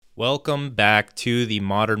Welcome back to the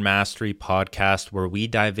Modern Mastery podcast, where we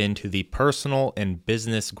dive into the personal and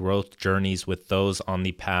business growth journeys with those on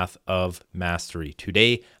the path of mastery.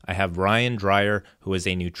 Today, I have Ryan Dreyer, who is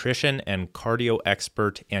a nutrition and cardio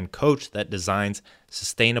expert and coach that designs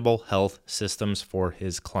sustainable health systems for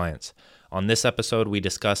his clients. On this episode, we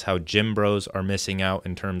discuss how gym bros are missing out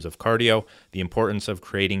in terms of cardio, the importance of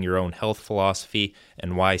creating your own health philosophy,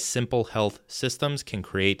 and why simple health systems can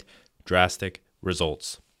create drastic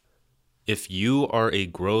results. If you are a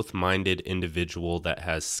growth-minded individual that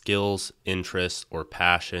has skills, interests, or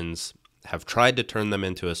passions, have tried to turn them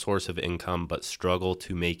into a source of income but struggle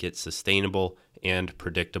to make it sustainable and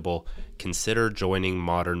predictable, consider joining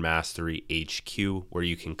Modern Mastery HQ, where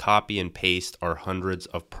you can copy and paste our hundreds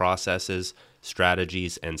of processes,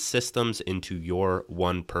 strategies, and systems into your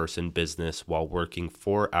one-person business while working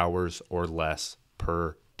 4 hours or less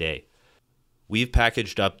per day. We've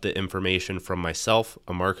packaged up the information from myself,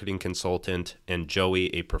 a marketing consultant, and Joey,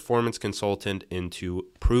 a performance consultant, into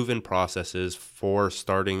proven processes for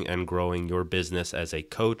starting and growing your business as a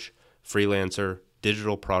coach, freelancer,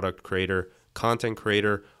 digital product creator, content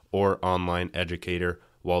creator, or online educator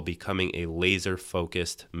while becoming a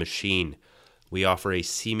laser-focused machine. We offer a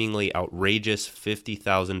seemingly outrageous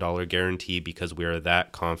 $50,000 guarantee because we are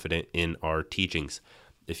that confident in our teachings.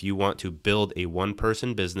 If you want to build a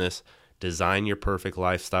one-person business, design your perfect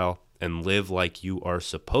lifestyle, and live like you are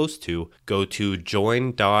supposed to, go to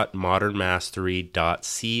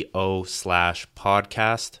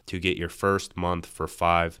join.modernmastery.co/podcast to get your first month for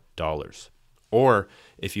 $5. Or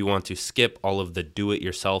if you want to skip all of the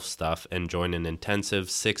do-it-yourself stuff and join an intensive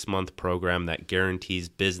 6-month program that guarantees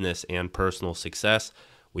business and personal success,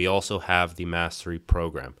 we also have the Mastery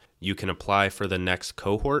Program. You can apply for the next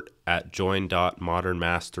cohort at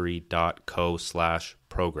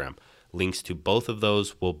join.modernmastery.co/program. Links to both of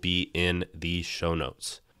those will be in the show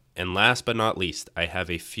notes. And last but not least, I have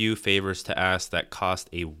a few favors to ask that cost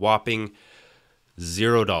a whopping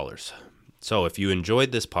 $0. So if you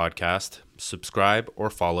enjoyed this podcast, subscribe or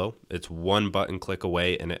follow. It's one button click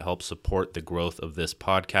away, and it helps support the growth of this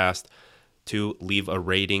podcast. 2, leave a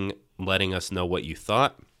rating letting us know what you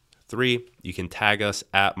thought. 3, you can tag us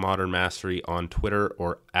at Modern Mastery on Twitter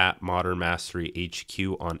or at Modern Mastery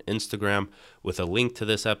HQ on Instagram with a link to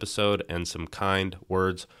this episode and some kind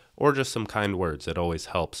words, or just some kind words. It always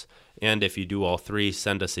helps. And if you do all 3,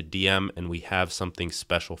 send us a DM and we have something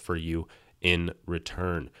special for you in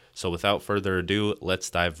return. So without further ado, let's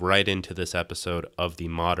dive right into this episode of the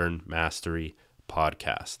Modern Mastery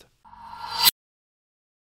podcast.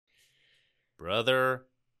 Brother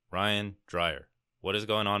Ryan Dreyer, what is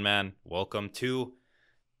going on, man? Welcome to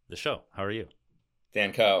the show. How are you?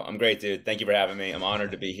 Dan Coe, I'm great, dude. Thank you for having me. I'm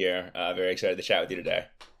honored to be here. Very excited to chat with you today.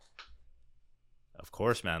 Of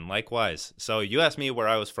course, man. Likewise. So you asked me where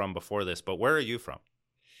I was from before this, but where are you from?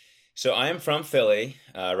 So I am from Philly.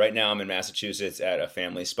 Right now I'm in Massachusetts at a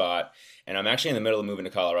family spot, and I'm actually in the middle of moving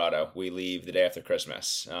to Colorado. We leave the day after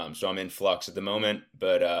Christmas. So I'm in flux at the moment,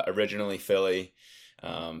 but originally Philly,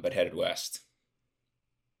 but headed west.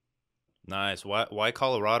 Nice. Why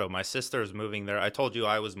Colorado? My sister's moving there. I told you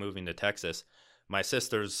I was moving to Texas. My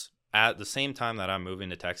sister's at the same time that I'm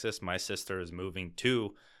moving to Texas, my sister is moving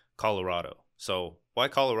to Colorado. So why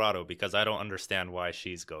Colorado? Because I don't understand why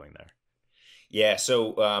she's going there. Yeah,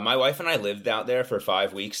 so my wife and I lived out there for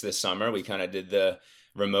 5 weeks this summer. We kind of did the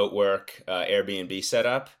remote work Airbnb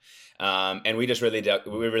setup, and we just really dug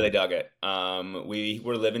it. We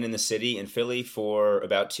were living in the city in Philly for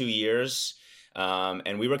about 2 years.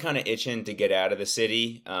 And we were kind of itching to get out of the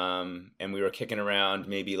city. And we were kicking around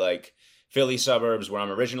maybe like Philly suburbs where I'm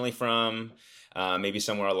originally from, maybe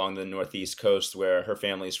somewhere along the Northeast coast where her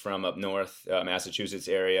family's from up north, Massachusetts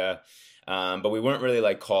area. But we weren't really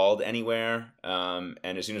like called anywhere. And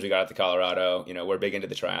as soon as we got out to Colorado, we're big into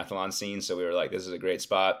the triathlon scene. So we were like, this is a great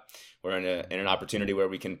spot. We're in an opportunity where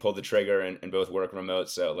we can pull the trigger and both work remote.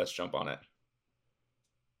 So let's jump on it.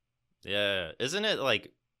 Yeah. Isn't it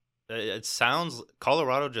like,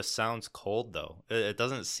 Colorado just sounds cold though. It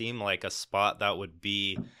doesn't seem like a spot that would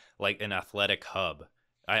be like an athletic hub.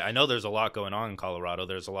 I know there's a lot going on in Colorado.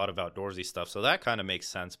 There's a lot of outdoorsy stuff. So that kind of makes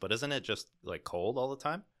sense. But isn't it just like cold all the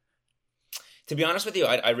time? To be honest with you,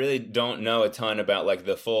 I really don't know a ton about like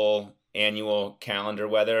the full annual calendar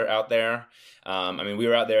weather out there. We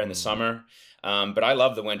were out there in the summer. But I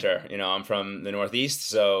love the winter. I'm from the Northeast,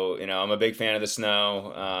 so, I'm a big fan of the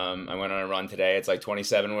snow. I went on a run today. It's like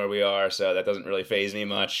 27 where we are, so that doesn't really faze me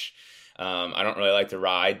much. I don't really like to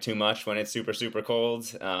ride too much when it's super, super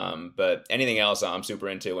cold. But anything else I'm super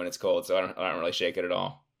into when it's cold, so I don't really shake it at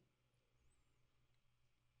all.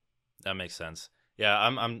 That makes sense. Yeah,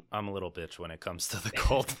 I'm a little bitch when it comes to the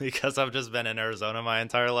cold because I've just been in Arizona my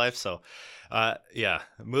entire life. So, yeah,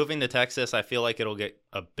 moving to Texas, I feel like it'll get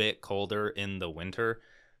a bit colder in the winter,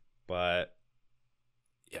 but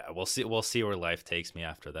yeah, we'll see. We'll see where life takes me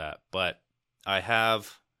after that. But I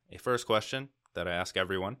have a first question that I ask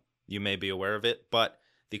everyone. You may be aware of it, but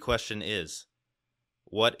the question is,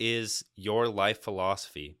 what is your life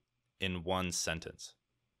philosophy in one sentence?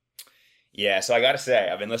 Yeah, so I got to say,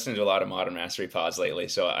 I've been listening to a lot of Modern Mastery pods lately,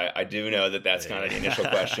 so I do know that that's kind of the initial Yeah.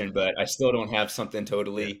 question, but I still don't have something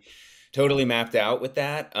Yeah. totally mapped out with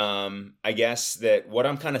that. I guess that what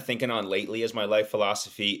I'm kind of thinking on lately as my life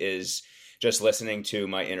philosophy is just listening to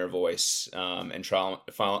my inner voice, and trying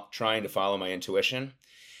to follow my intuition,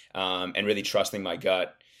 and really trusting my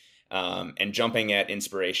gut, and jumping at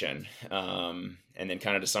inspiration. And then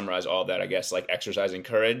kind of to summarize all of that, I guess like exercising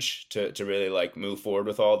courage to really like move forward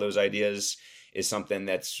with all those ideas is something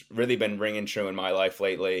that's really been ringing true in my life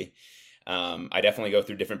lately. I definitely go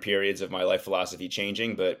through different periods of my life philosophy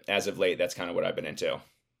changing, but as of late, that's kind of what I've been into.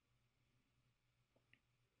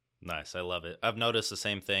 Nice. I love it. I've noticed the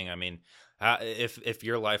same thing. I mean, if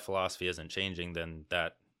your life philosophy isn't changing, then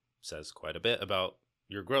that says quite a bit about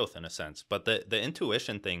your growth in a sense. But the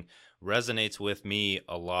intuition thing resonates with me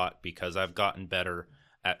a lot because I've gotten better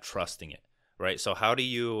at trusting it. Right? So how do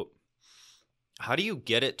you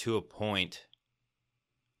get it to a point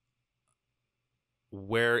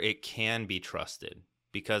where it can be trusted?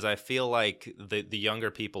 Because I feel like the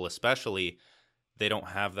younger people especially, they don't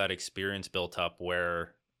have that experience built up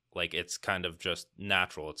where like it's kind of just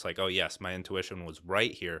natural. It's like, oh yes, my intuition was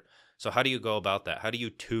right here. So how do you go about that? How do you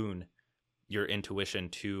tune your intuition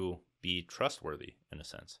to be trustworthy in a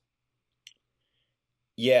sense?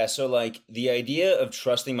 Yeah, so like the idea of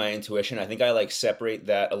trusting my intuition, I think I like separate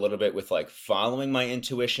that a little bit with like following my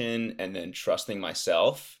intuition and then trusting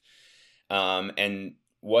myself. And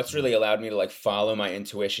what's Mm. really allowed me to like follow my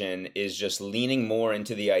intuition is just leaning more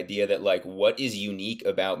into the idea that like what is unique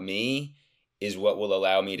about me is what will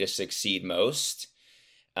allow me to succeed most.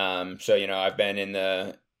 So I've been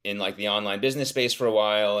in like the online business space for a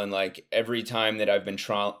while, and like every time that I've been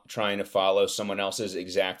trying to follow someone else's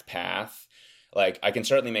exact path, like I can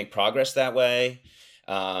certainly make progress that way,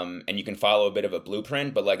 and you can follow a bit of a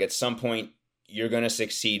blueprint, but like at some point you're gonna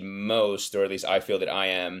succeed most, or at least I feel that I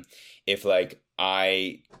am, if like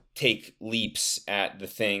I take leaps at the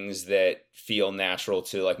things that feel natural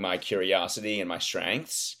to like my curiosity and my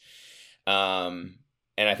strengths. Um,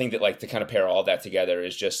 and I think that like to kind of pair all that together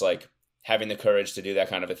is just like having the courage to do that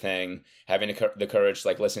kind of a thing, having the courage to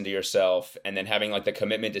like listen to yourself, and then having like the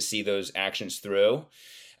commitment to see those actions through.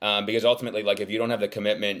 Because ultimately, like if you don't have the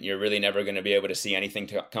commitment, you're really never going to be able to see anything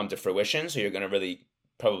to come to fruition. So you're going to really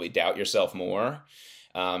probably doubt yourself more.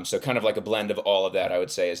 So kind of like a blend of all of that, I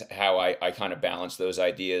would say, is how I kind of balance those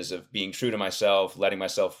ideas of being true to myself, letting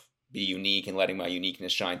myself be unique and letting my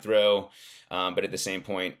uniqueness shine through. But at the same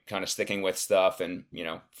point, kind of sticking with stuff and,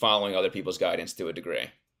 following other people's guidance to a degree.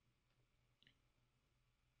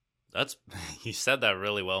 That's you said that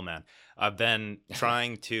really well, man. I've been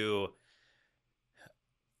trying to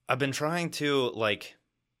I've been trying to like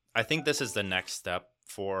I think this is the next step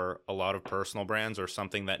for a lot of personal brands or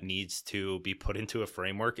something that needs to be put into a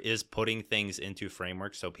framework is putting things into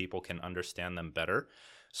framework so people can understand them better.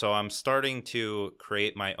 So I'm starting to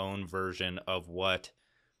create my own version of what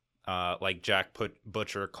like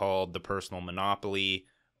Butcher called the personal monopoly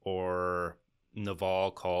or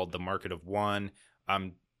Naval called the market of one.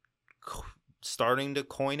 I'm starting to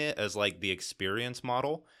coin it as like the experience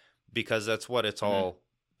model because that's what it's Mm-hmm. all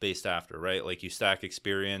based after, right? Like you stack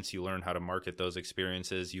experience, you learn how to market those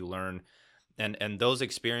experiences, you learn and those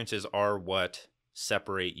experiences are what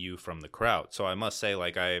separate you from the crowd. So I must say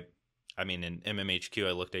like I mean in MMHQ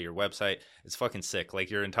I looked at your website. It's fucking sick. Like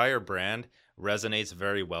your entire brand resonates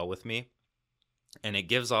very well with me and it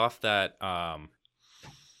gives off that I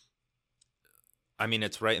mean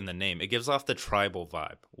it's right in the name. It gives off the tribal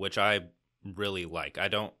vibe, which I really like. I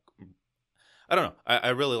don't know. I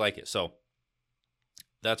really like it. So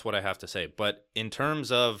that's what I have to say. But in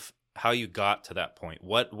terms of how you got to that point,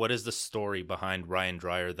 what is the story behind Ryan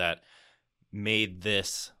Dreyer that made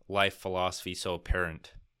this life philosophy so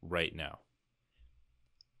apparent right now?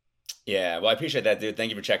 Yeah, well, I appreciate that, dude.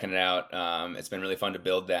 Thank you for checking it out. It's been really fun to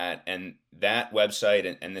build that. And that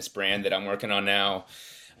website and this brand that I'm working on now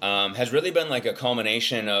has really been like a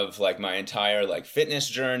culmination of like my entire like fitness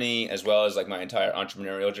journey as well as like my entire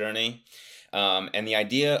entrepreneurial journey. And the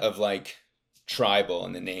idea of like tribal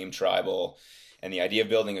and the name tribal and the idea of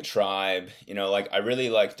building a tribe, like I really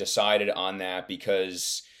like decided on that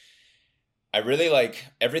because I really like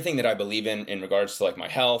everything that I believe in regards to like my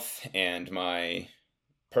health and my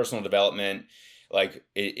personal development. Like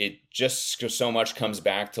it just so much comes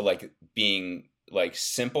back to like being like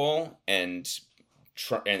simple and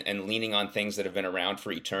and leaning on things that have been around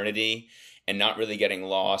for eternity and not really getting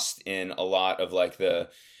lost in a lot of like the,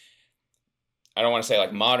 I don't want to say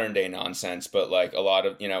like modern day nonsense, but like a lot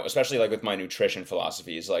of, especially like with my nutrition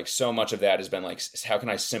philosophies, like so much of that has been like, how can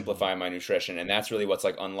I simplify my nutrition? And that's really what's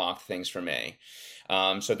like unlocked things for me.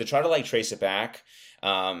 So to try to like trace it back,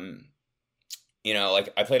 um, like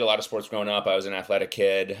I played a lot of sports growing up. I was an athletic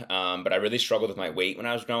kid, but I really struggled with my weight when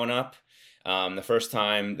I was growing up. The first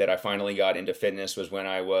time that I finally got into fitness was when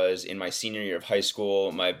I was in my senior year of high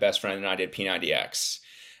school. My best friend and I did P90X.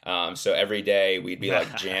 So every day we'd be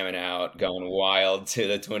like jamming out, going wild to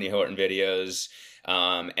the Tony Horton videos.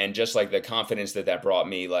 And just like the confidence that brought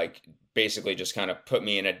me, like basically just kind of put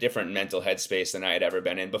me in a different mental headspace than I had ever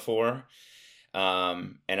been in before.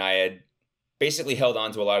 And I had basically held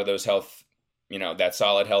on to a lot of those health, that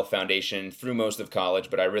solid health foundation through most of college,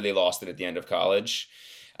 but I really lost it at the end of college.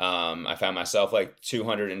 I found myself like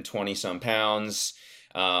 220 some pounds,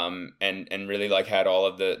 and really like had all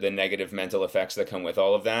of the negative mental effects that come with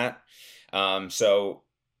all of that. So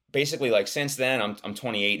basically like since then I'm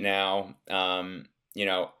 28 now.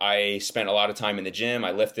 I spent a lot of time in the gym.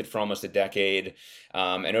 I lifted for almost a decade.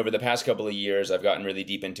 And over the past couple of years, I've gotten really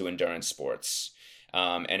deep into endurance sports.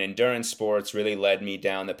 And endurance sports really led me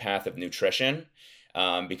down the path of nutrition.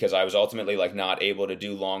 Because I was ultimately like not able to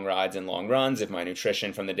do long rides and long runs if my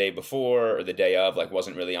nutrition from the day before or the day of like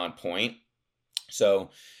wasn't really on point. So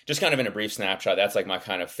just kind of in a brief snapshot, that's like my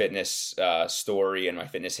kind of fitness story and my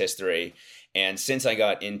fitness history. And since I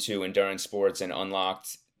got into endurance sports and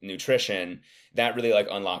unlocked nutrition, that really like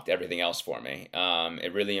unlocked everything else for me.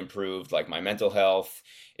 It really improved like my mental health.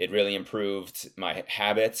 It really improved my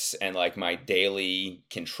habits and like my daily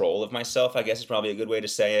control of myself, I guess is probably a good way to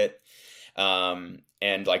say it.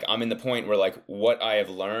 And like I'm in the point where like what I have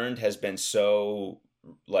learned has been so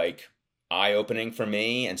like eye-opening for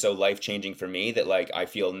me and so life-changing for me that like I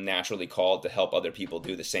feel naturally called to help other people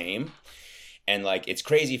do the same. And like it's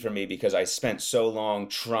crazy for me because I spent so long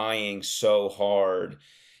trying so hard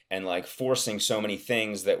and like forcing so many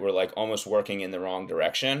things that were like almost working in the wrong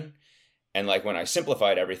direction. And like when I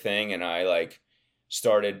simplified everything and I like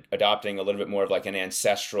started adopting a little bit more of like an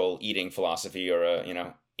ancestral eating philosophy or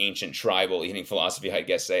a, ancient tribal eating philosophy, I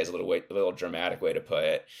guess say is a little dramatic way to put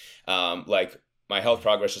it. Like my health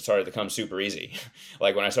progress just started to come super easy.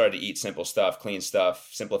 Like when I started to eat simple stuff, clean stuff,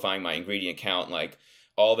 simplifying my ingredient count, like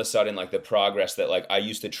all of a sudden, like the progress that like I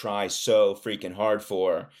used to try so freaking hard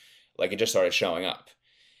for, like it just started showing up.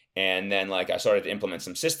 And then like I started to implement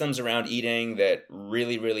some systems around eating that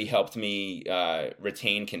really, really helped me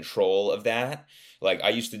retain control of that. Like I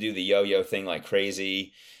used to do the yo-yo thing like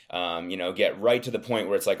crazy. Get right to the point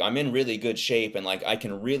where it's like I'm in really good shape and like I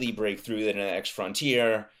can really break through the next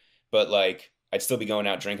frontier, but like I'd still be going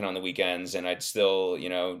out drinking on the weekends and I'd still,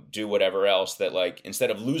 do whatever else that like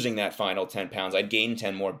instead of losing that final 10 pounds, I'd gain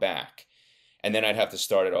 10 more back. And then I'd have to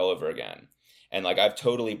start it all over again. And like I've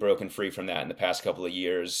totally broken free from that in the past couple of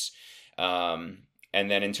years. And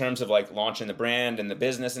then in terms of like launching the brand and the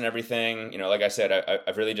business and everything, like I said,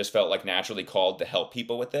 I've really just felt like naturally called to help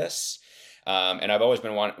people with this. And I've always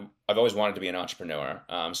wanted to be an entrepreneur.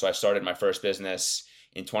 So I started my first business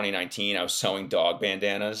in 2019. I was sewing dog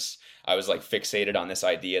bandanas. I was like fixated on this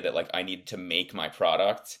idea that like I needed to make my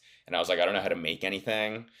product. And I was like, I don't know how to make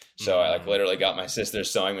anything. So I like literally got my sister's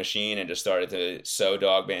sewing machine and just started to sew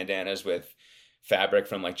dog bandanas with fabric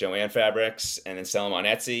from like Joanne Fabrics and then sell them on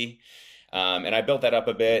Etsy. And I built that up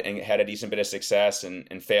a bit and had a decent bit of success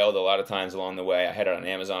and failed a lot of times along the way. I had it on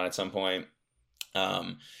Amazon at some point.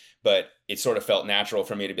 But it sort of felt natural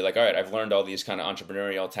for me to be like, all right, I've learned all these kind of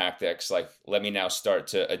entrepreneurial tactics. Like, let me now start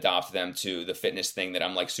to adopt them to the fitness thing that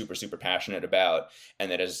I'm like super, super passionate about.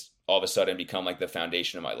 And that has all of a sudden become like the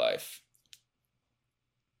foundation of my life.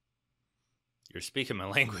 You're speaking my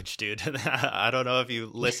language, dude. I don't know if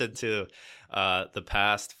you listened to the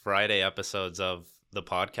past Friday episodes of the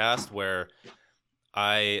podcast where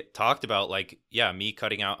I talked about like, me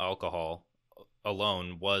cutting out alcohol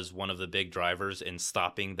alone was one of the big drivers in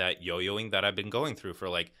stopping that yo-yoing that I've been going through for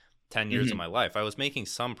like 10 years of my life. I was making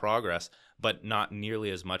some progress, but not nearly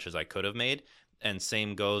as much as I could have made. And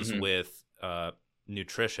same goes with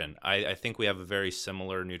nutrition. I think we have a very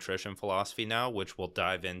similar nutrition philosophy now, which we'll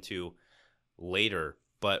dive into later.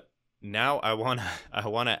 But now I want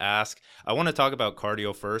to talk about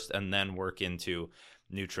cardio first and then work into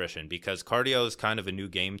nutrition, because cardio is kind of a new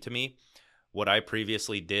game to me. What I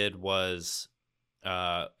previously did was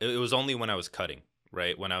it was only when I was cutting,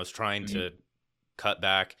 right? When I was trying Mm-hmm. to cut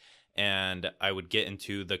back, and I would get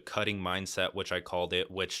into the cutting mindset, which I called it,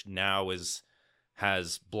 which now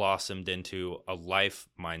has blossomed into a life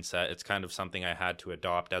mindset. It's kind of something I had to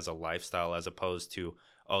adopt as a lifestyle, as opposed to,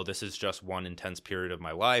 oh, this is just one intense period of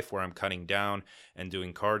my life where I'm cutting down and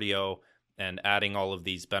doing cardio and adding all of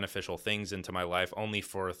these beneficial things into my life only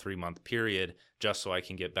for a 3-month period, just so I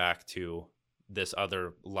can get back to this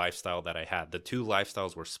other lifestyle that I had. The two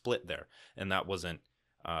lifestyles were split there, and that wasn't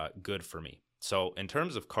good for me. So in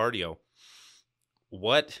terms of cardio,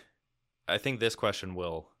 what I think this question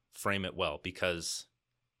will frame it well, because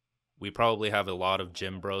we probably have a lot of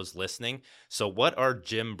gym bros listening. So what are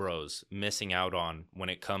gym bros missing out on when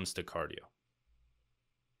it comes to cardio?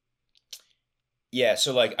 Yeah,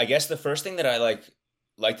 so like I guess the first thing that I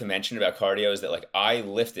like to mention about cardio is that like I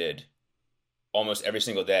lifted almost every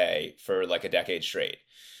single day for like a decade straight.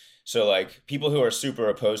 So like people who are super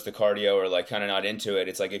opposed to cardio or like kind of not into it,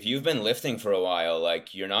 it's like if you've been lifting for a while,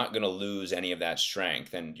 like you're not going to lose any of that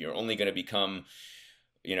strength, and you're only going to become,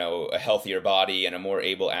 a healthier body and a more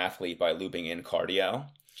able athlete by looping in cardio.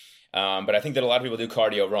 But I think that a lot of people do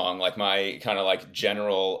cardio wrong. Like my kind of like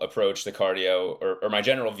general approach to cardio, or my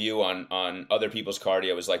general view on other people's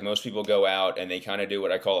cardio is like most people go out and they kind of do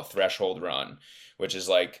what I call a threshold run, which is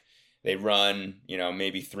like they run,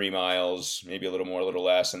 maybe 3 miles, maybe a little more, a little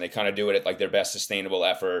less, and they kind of do it at like their best sustainable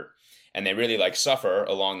effort. And they really like suffer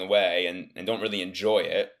along the way and don't really enjoy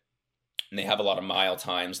it. And they have a lot of mile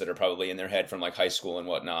times that are probably in their head from like high school and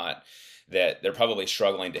whatnot that they're probably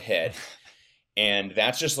struggling to hit. And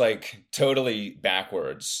that's just like totally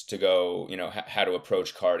backwards to go, how to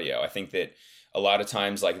approach cardio. I think that a lot of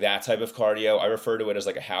times, like that type of cardio, I refer to it as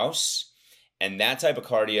like a house. And that type of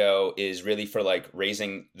cardio is really for like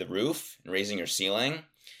raising the roof and raising your ceiling.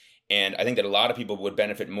 And I think that a lot of people would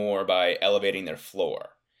benefit more by elevating their floor.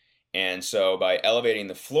 And so by elevating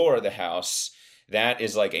the floor of the house, that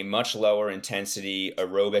is like a much lower intensity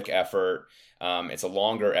aerobic effort. It's a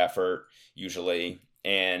longer effort usually.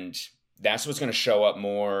 And that's what's going to show up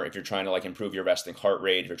more if you're trying to like improve your resting heart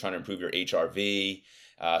rate, if you're trying to improve your HRV,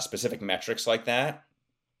 specific metrics like that.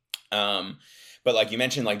 But like you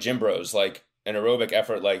mentioned, like gym bros, like an aerobic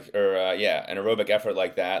effort, an aerobic effort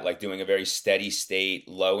like that, like doing a very steady state,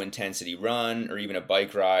 low intensity run or even a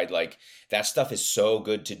bike ride, like that stuff is so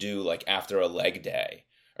good to do like after a leg day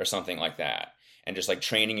or something like that. And just like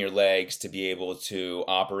training your legs to be able to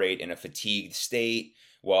operate in a fatigued state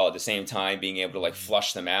while at the same time being able to like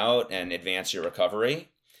flush them out and advance your recovery.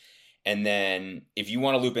 And then if you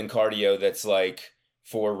want to loop in cardio that's like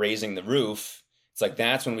for raising the roof, it's like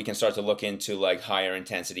that's when we can start to look into like higher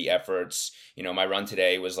intensity efforts. My run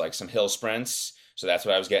today was like some hill sprints, so that's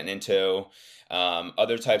what I was getting into.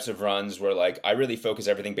 Other types of runs where like I really focus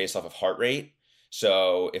everything based off of heart rate.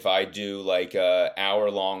 So if I do like a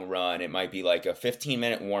hour-long run, it might be like a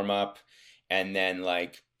 15-minute warm-up and then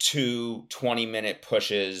like two 20-minute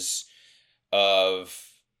pushes of,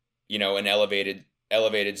 an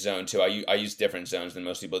elevated zone too. I use different zones than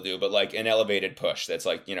most people do, but like an elevated push that's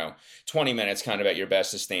like, 20 minutes kind of at your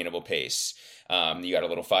best sustainable pace. You got a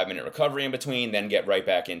little 5-minute recovery in between, then get right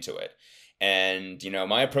back into it. And,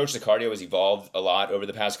 my approach to cardio has evolved a lot over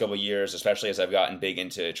the past couple of years, especially as I've gotten big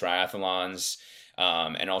into triathlons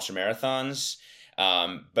and ultra marathons.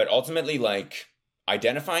 But ultimately, like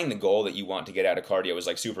identifying the goal that you want to get out of cardio is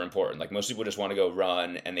like super important. Like most people just want to go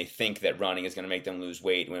run and they think that running is going to make them lose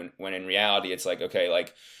weight when in reality it's like, okay,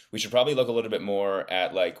 like we should probably look a little bit more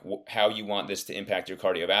at like how you want this to impact your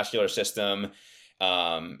cardiovascular system,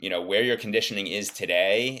 where your conditioning is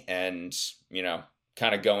today, and,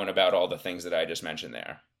 kind of going about all the things that I just mentioned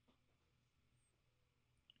there.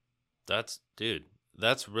 That's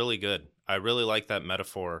really good. I really like that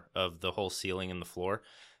metaphor of the whole ceiling and the floor,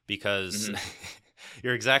 because Mm-hmm.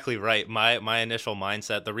 you're exactly right. My initial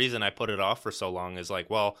mindset, the reason I put it off for so long is like,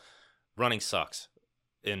 well, running sucks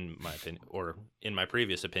in my opinion, or in my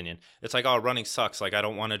previous opinion. It's like, oh, running sucks. Like I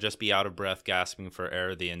don't want to just be out of breath, gasping for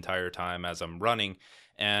air the entire time as I'm running.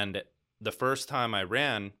 And the first time I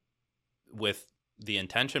ran with the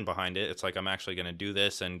intention behind it, it's like I'm actually going to do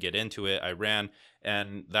this and get into it. I ran,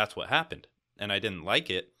 and that's what happened. And I didn't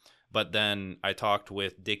like it. But then I talked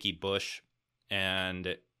with Dickie Bush,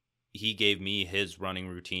 and he gave me his running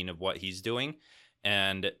routine of what he's doing.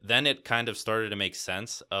 And then it kind of started to make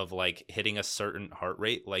sense of like hitting a certain heart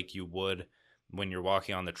rate like you would when you're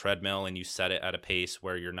walking on the treadmill, and you set it at a pace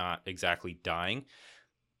where you're not exactly dying.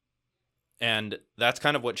 And that's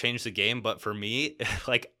kind of what changed the game. But for me,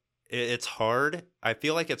 like it's hard. I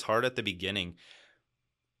feel like it's hard at the beginning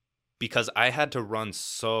because I had to run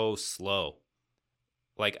so slow.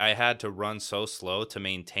 like I had to run so slow to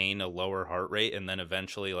maintain a lower heart rate, and then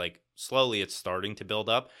eventually, like slowly, it's starting to build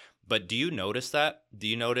up. But do you notice that? Do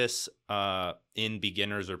you notice in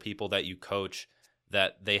beginners or people that you coach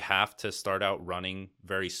that they have to start out running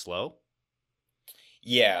very slow?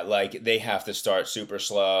 Yeah, like they have to start super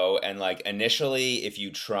slow. And like initially, if you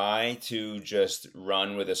try to just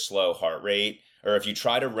run with a slow heart rate, or if you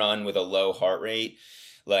try to run with a low heart rate,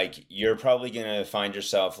 like you're probably gonna find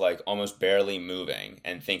yourself like almost barely moving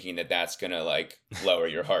and thinking that that's gonna like lower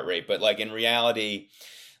your heart rate. But like in reality,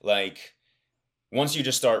 like once you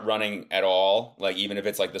just start running at all, like even if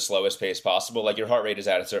it's like the slowest pace possible, like your heart rate is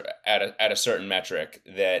at a certain metric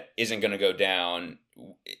that isn't going to go down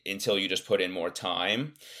until you just put in more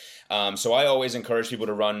time. So I always encourage people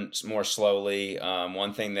to run more slowly.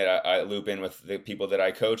 One thing that I loop in with the people that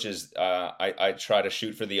I coach is I try to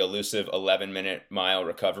shoot for the elusive 11-minute mile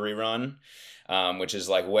recovery run, which is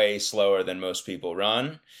like way slower than most people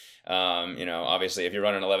run. Obviously, if you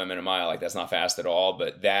run an 11-minute mile, like that's not fast at all.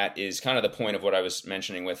 But that is kind of the point of what I was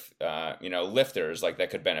mentioning with, lifters, like that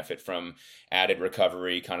could benefit from added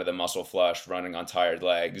recovery, kind of the muscle flush, running on tired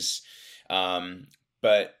legs.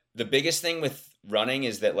 But the biggest thing with running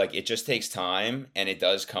is that like it just takes time, and it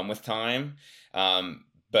does come with time.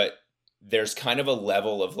 But there's kind of a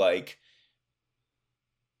level of like,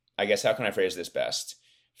 I guess, how can I phrase this best?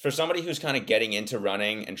 For somebody who's kind of getting into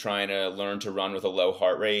running and trying to learn to run with a low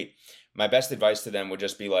heart rate, my best advice to them would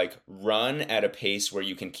just be like run at a pace where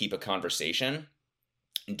you can keep a conversation,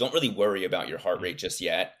 and don't really worry about your heart rate just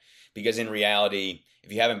yet, because in reality,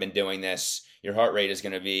 if you haven't been doing this, your heart rate is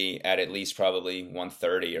going to be at least probably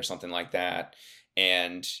 130 or something like that.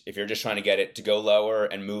 And if you're just trying to get it to go lower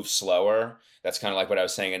and move slower, that's kind of like what I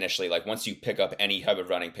was saying initially. Like once you pick up any type of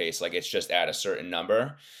running pace, like it's just at a certain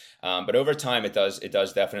number. But over time, it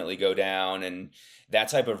does definitely go down, and that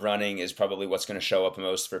type of running is probably what's going to show up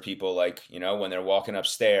most for people. Like when they're walking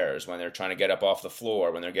upstairs, when they're trying to get up off the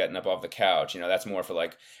floor, when they're getting up off the couch. That's more for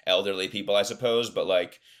like elderly people, I suppose. But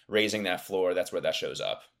like raising that floor, that's where that shows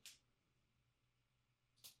up.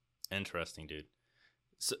 Interesting, dude.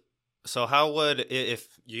 So how would, if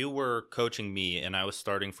you were coaching me and I was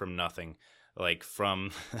starting from nothing, like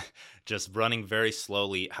from just running very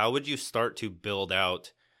slowly, how would you start to build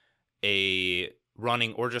out a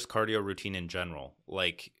running or just cardio routine in general?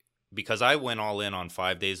 Like, because I went all in on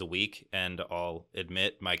 5 days a week, and I'll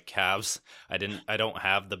admit my calves, I don't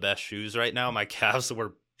have the best shoes right now. My calves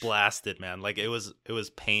were blasted, man. Like it was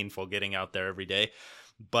painful getting out there every day.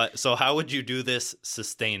 But so how would you do this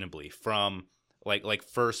sustainably from like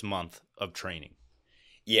first month of training?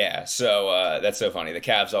 Yeah, so that's so funny. The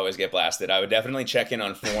calves always get blasted. I would definitely check in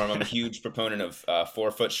on form. I'm a huge proponent of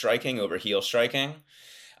forefoot striking over heel striking.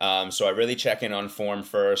 So I really check in on form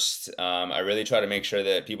first. I really try to make sure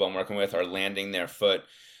that people I'm working with are landing their foot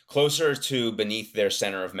closer to beneath their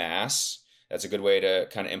center of mass. That's a good way to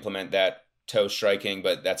kind of implement that toe striking,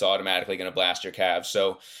 but that's automatically going to blast your calves.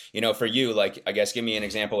 So, for you, like, I guess give me an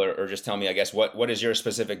example, or just tell me, I guess, what is your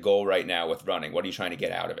specific goal right now with running? What are you trying to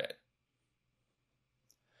get out of it?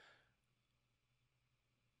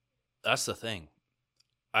 That's the thing.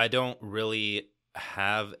 I don't really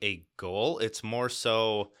have a goal. It's more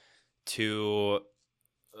so to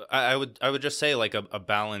I would just say like a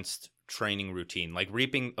balanced training routine, like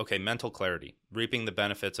mental clarity, reaping the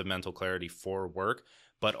benefits of mental clarity for work,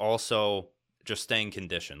 but also just staying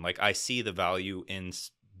conditioned. Like I see the value in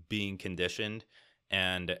being conditioned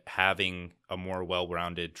and having a more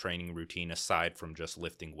well-rounded training routine aside from just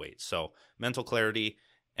lifting weights. So mental clarity,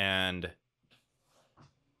 and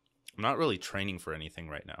I'm not really training for anything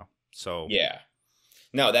right now. So Yeah.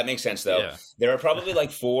 No, that makes sense though. yeah. There are probably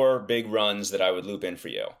like four big runs that I would loop in for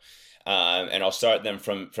you. And I'll start them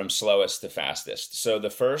from slowest to fastest. So the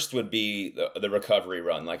first would be the recovery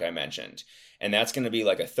run, like I mentioned. And that's going to be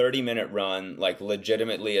like a 30-minute run, like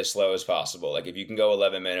legitimately as slow as possible. Like if you can go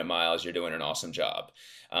 11-minute miles, you're doing an awesome job.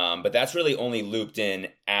 But that's really only looped in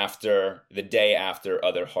after the day after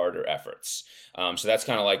other harder efforts. So that's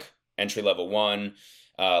kind of like entry level one.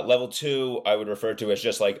 Level two, I would refer to as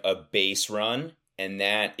just like a base run. And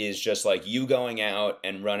that is just like you going out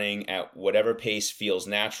and running at whatever pace feels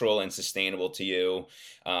natural and sustainable to you.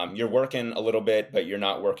 You're working a little bit, but you're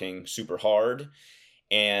not working super hard.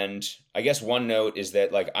 And I guess one note is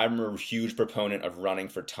that like I'm a huge proponent of running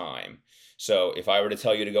for time. So if I were to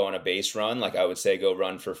tell you to go on a base run, like I would say go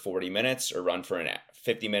run for 40 minutes or run for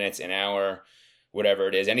 50 minutes, an hour, whatever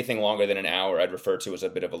it is. Anything longer than an hour I'd refer to as a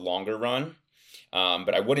bit of a longer run.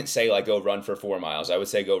 But I wouldn't say like go run for 4 miles. I would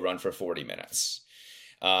say go run for 40 minutes.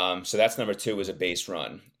 So that's number two, is a base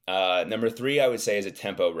run. Number three, I would say, is a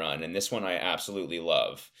tempo run, and this one I absolutely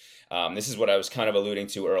love. This is what I was kind of alluding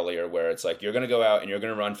to earlier, where it's like you're going to go out and you're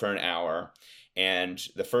going to run for an hour, and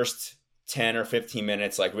the first 10 or 15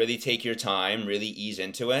 minutes, like really take your time, really ease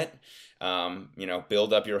into it,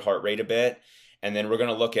 build up your heart rate a bit. And then we're going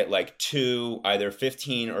to look at like two, either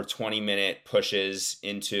 15 or 20-minute pushes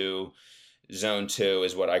into zone two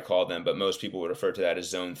is what I call them, but most people would refer to that as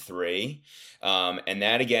zone three. And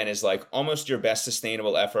that again is like almost your best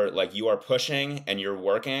sustainable effort. Like you are pushing and you're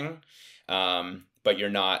working, but you're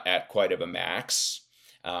not at quite of a max.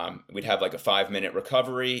 We'd have like a 5-minute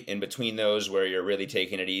recovery in between those where you're really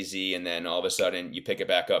taking it easy. And then all of a sudden you pick it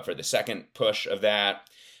back up for the second push of that.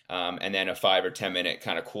 And then a 5 or 10-minute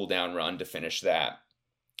kind of cool down run to finish that.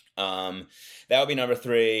 That would be number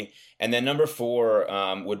three. And then number four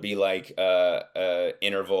would be like a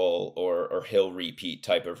interval or hill repeat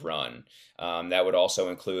type of run. That would also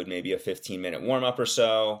include maybe a 15-minute warm up or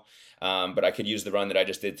so. But I could use the run that I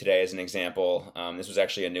just did today as an example. This was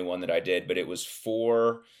actually a new one that I did, but it was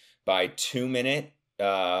 4 by 2-minute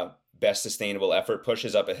best sustainable effort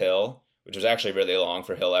pushes up a hill, which was actually really long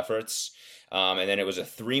for hill efforts. And then it was a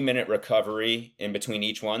 3-minute recovery in between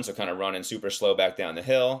each one, so kind of running super slow back down the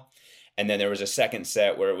hill. And then there was a second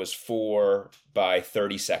set where it was 4 by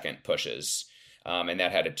 30-second pushes, and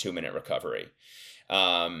that had a 2-minute recovery.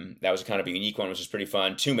 That was kind of a unique one, which was pretty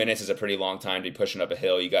fun. 2 minutes is a pretty long time to be pushing up a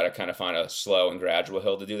hill. You got to kind of find a slow and gradual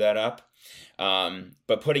hill to do that up.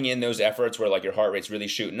 But putting in those efforts where like your heart rate's really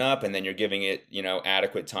shooting up and then you're giving it,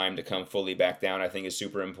 adequate time to come fully back down, I think is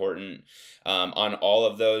super important. On all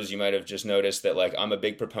of those, you might have just noticed that like I'm a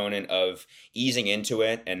big proponent of easing into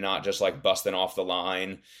it and not just like busting off the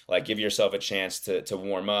line. Like give yourself a chance to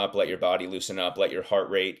warm up, let your body loosen up, let your heart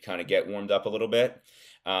rate kind of get warmed up a little bit.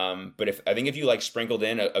 But if you like sprinkled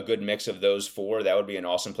in a good mix of those four, that would be an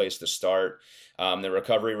awesome place to start. The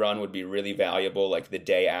recovery run would be really valuable, like the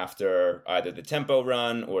day after either the tempo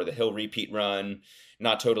run or the hill repeat run.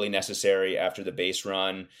 Not totally necessary after the base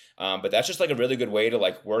run. But that's just like a really good way to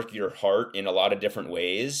like work your heart in a lot of different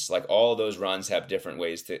ways. Like all of those runs have different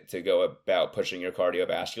ways to go about pushing your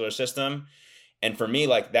cardiovascular system. And for me,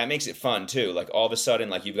 like that makes it fun too. Like all of a sudden,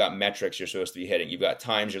 like you've got metrics you're supposed to be hitting. You've got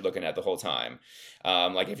times you're looking at the whole time.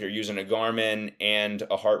 Like if you're using a Garmin and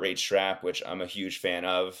a heart rate strap, which I'm a huge fan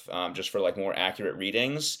of, just for like more accurate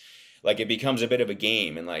readings, like it becomes a bit of a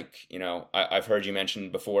game. And like, I've heard you mention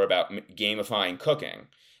before about gamifying cooking,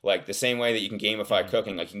 like the same way that you can gamify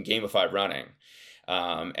cooking, like you can gamify running.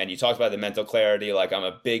 And you talked about the mental clarity. Like I'm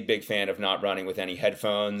a big, big fan of not running with any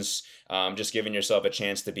headphones, just giving yourself a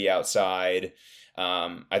chance to be outside.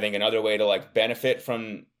 I think another way to like benefit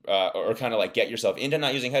from or kind of like get yourself into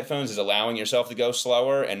not using headphones is allowing yourself to go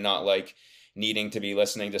slower and not like needing to be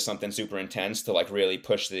listening to something super intense to like really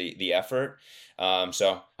push the effort.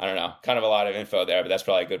 So I don't know, kind of a lot of info there, but that's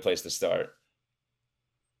probably a good place to start.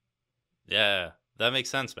 Yeah, that makes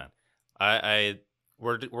sense, man.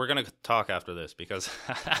 We're gonna talk after this because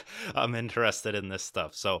I'm interested in this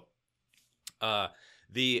stuff. So,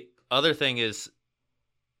 the other thing is,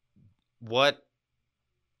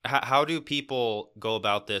 how do people go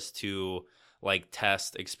about this to like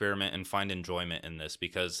test, experiment, and find enjoyment in this?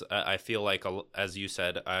 Because I feel like, as you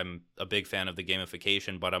said, I'm a big fan of the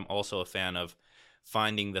gamification, but I'm also a fan of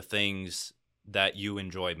finding the things that you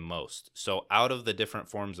enjoy most. So, out of the different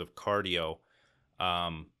forms of cardio,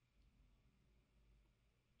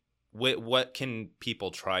 what can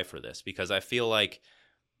people try for this? Because I feel like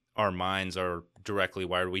our minds are directly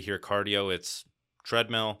wired. We hear cardio, it's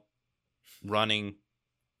treadmill, running,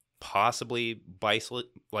 possibly bicycle,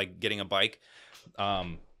 like getting a bike. But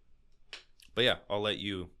yeah, I'll let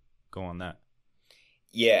you go on that.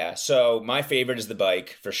 Yeah, so my favorite is the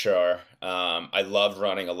bike for sure. I love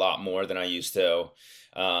running a lot more than I used to.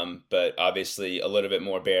 But obviously a little bit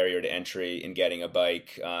more barrier to entry in getting a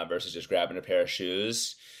bike versus just grabbing a pair of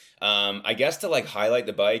shoes. I guess to like highlight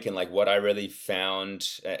the bike and like what I really found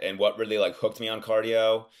and what really like hooked me on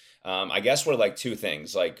cardio, I guess were like two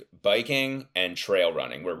things, like biking and trail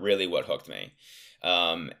running were really what hooked me.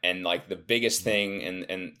 And like the biggest thing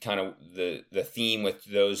and kind of the theme with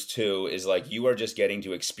those two is like you are just getting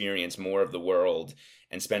to experience more of the world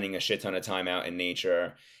and spending a shit ton of time out in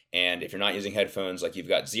nature. And if you're not using headphones, like you've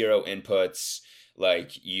got zero inputs,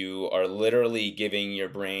 like you are literally giving your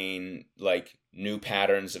brain like new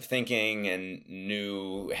patterns of thinking and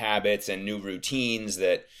new habits and new routines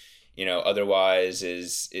that otherwise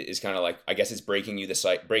is kind of like, I guess it's breaking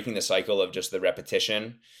the cycle of just the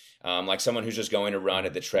repetition. Like someone who's just going to run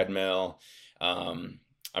at the treadmill. I'm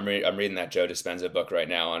reading that Joe Dispenza book right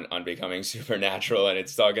now on becoming supernatural, and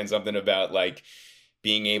it's talking something about like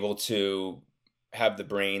being able to have the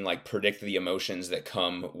brain like predict the emotions that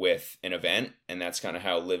come with an event, and that's kind of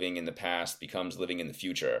how living in the past becomes living in the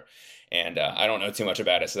future. And I don't know too much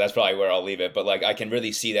about it, so that's probably where I'll leave it. But like I can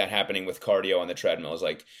really see that happening with cardio on the treadmill. Is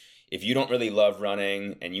like if you don't really love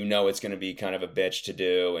running and you know it's going to be kind of a bitch to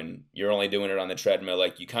do, and you're only doing it on the treadmill,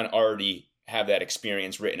 like you kind of already have that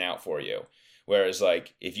experience written out for you. Whereas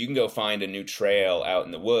like if you can go find a new trail out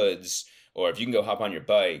in the woods, or if you can go hop on your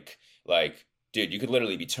bike, like dude, you could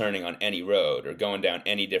literally be turning on any road or going down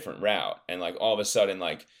any different route. And like all of a sudden,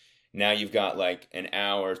 like now you've got like an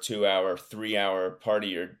hour, 2 hour, 3 hour part of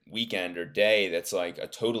your weekend or day that's like a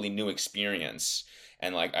totally new experience.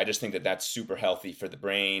 And like, I just think that that's super healthy for the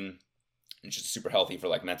brain. It's just super healthy for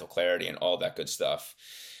like mental clarity and all that good stuff.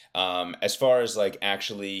 As far as like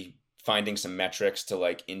actually finding some metrics to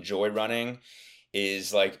like enjoy running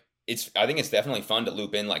is like, I think it's definitely fun to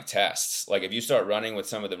loop in like tests. Like if you start running with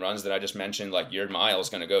some of the runs that I just mentioned, like your mile is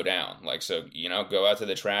going to go down. Like, so, go out to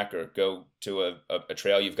the track or go to a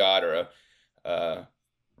trail you've got, or a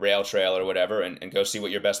rail trail or whatever, and go see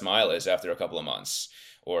what your best mile is after a couple of months,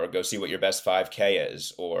 or go see what your best 5K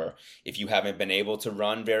is. Or if you haven't been able to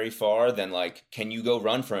run very far, then like, can you go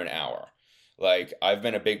run for an hour? Like I've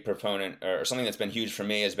been a big proponent, or something that's been huge for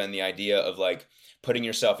me has been the idea of like putting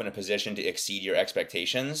yourself in a position to exceed your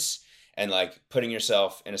expectations, and like putting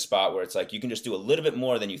yourself in a spot where it's like you can just do a little bit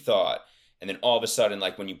more than you thought. And then all of a sudden,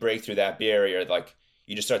 like when you break through that barrier, like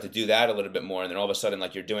you just start to do that a little bit more. And then all of a sudden,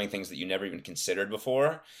 like you're doing things that you never even considered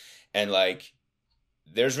before. And like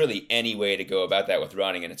there's really any way to go about that with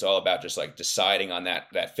running. And it's all about just like deciding on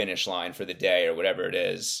that finish line for the day or whatever it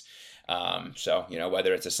is. So,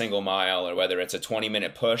 whether it's a single mile or whether it's a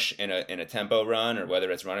 20-minute push in a tempo run, or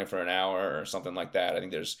whether it's running for an hour or something like that, I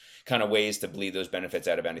think there's kind of ways to bleed those benefits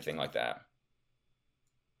out of anything like that.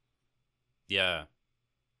 Yeah.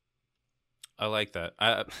 I like that.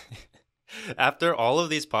 After all of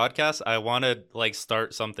these podcasts, I want to like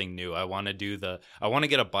start something new. I want to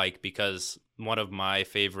get a bike, because one of my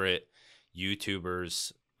favorite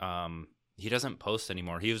YouTubers, he doesn't post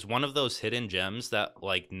anymore. He was one of those hidden gems that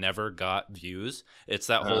like never got views. It's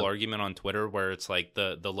that whole argument on Twitter where it's like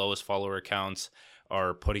the lowest follower accounts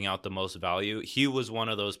are putting out the most value. He was one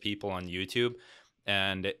of those people on YouTube,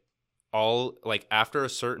 and all like after a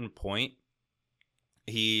certain point,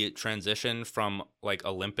 he transitioned from like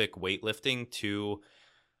Olympic weightlifting to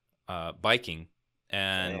biking,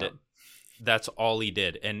 and that's all he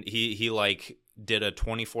did. And he like did a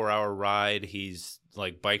 24-hour ride. He's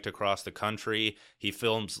like biked across the country. He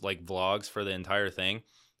films like vlogs for the entire thing.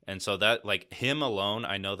 And so that like him alone,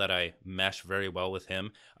 I know that I mesh very well with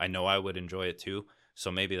him. I know I would enjoy it too. So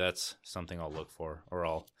maybe that's something I'll look for, or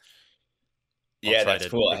I'll yeah, that's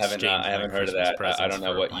cool. I haven't heard of that. I don't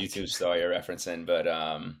know what YouTube star you're referencing, but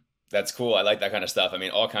that's cool. I like that kind of stuff. I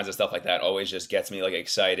mean, all kinds of stuff like that always just gets me like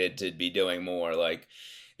excited to be doing more. Like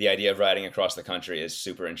the idea of riding across the country is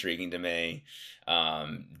super intriguing to me.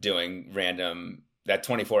 Doing random, that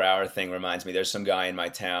 24-hour thing reminds me, there's some guy in my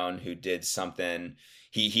town who did something.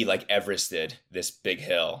 He like Everested this big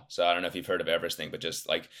hill. So I don't know if you've heard of Everesting, but just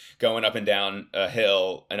like going up and down a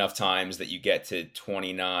hill enough times that you get to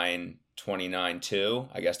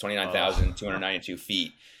 29,292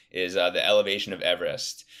 feet is the elevation of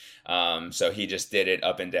Everest. So he just did it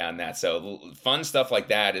up and down that. So fun stuff like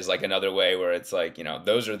that is like another way where it's like,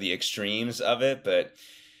 those are the extremes of it, but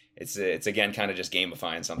it's again kind of just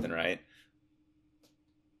gamifying something, right?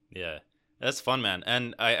 Yeah, that's fun, man.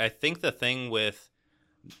 And I think the thing with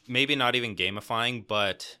maybe not even gamifying,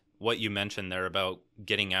 but what you mentioned there about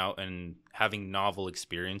getting out and having novel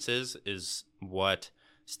experiences is what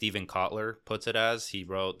Steven Kotler puts it as. He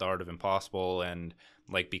wrote The Art of Impossible and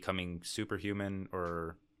like Becoming Superhuman,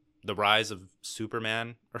 or The Rise of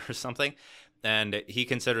Superman or something. And he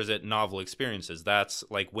considers it novel experiences. That's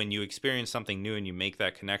like when you experience something new and you make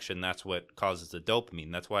that connection, that's what causes the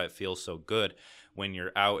dopamine. That's why it feels so good when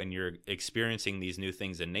you're out and you're experiencing these new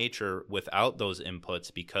things in nature without those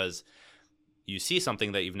inputs, because you see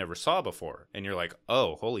something that you've never saw before and you're like,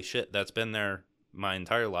 oh, holy shit, that's been there my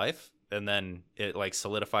entire life. And then it like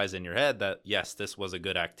solidifies in your head that, yes, this was a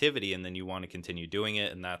good activity. And then you want to continue doing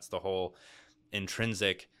it. And that's the whole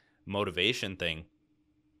intrinsic motivation thing.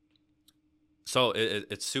 So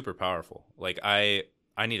it's super powerful. Like I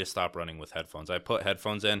need to stop running with headphones. I put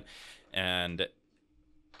headphones in, and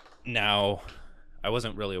now I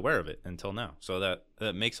wasn't really aware of it until now. So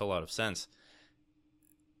that makes a lot of sense.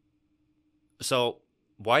 So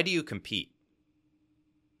why do you compete?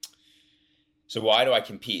 So why do I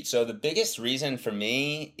compete? So the biggest reason for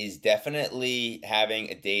me is definitely having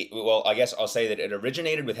a date. Well, I guess I'll say that it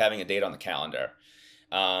originated with having a date on the calendar.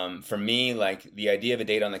 For me, like the idea of a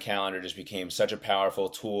date on the calendar just became such a powerful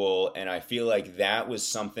tool. And I feel like that was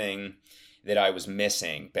something that I was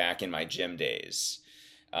missing back in my gym days.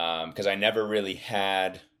 Because I never really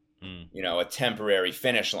had, a temporary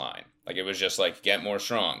finish line. Like it was just like, get more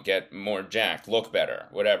strong, get more jacked, look better,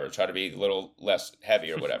 whatever, try to be a little less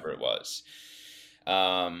heavy or whatever it was.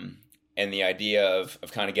 And the idea of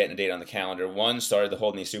kind of getting a date on the calendar, one, started to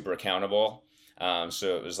hold me super accountable.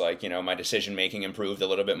 So it was like, my decision making improved a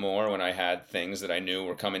little bit more when I had things that I knew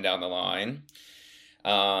were coming down the line.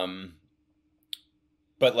 But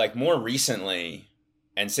like more recently,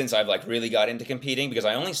 and since I've like really got into competing, because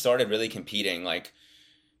I only started really competing like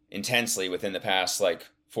intensely within the past like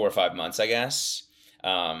 4 or 5 months, I guess.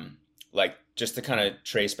 Like just to kind of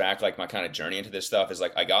trace back like my kind of journey into this stuff is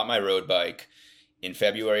like I got my road bike in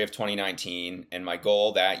February of 2019, and my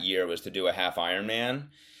goal that year was to do a half Ironman.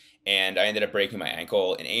 And I ended up breaking my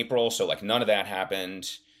ankle in April, so like none of that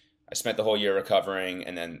happened. I spent the whole year recovering,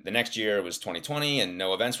 and then the next year was 2020 and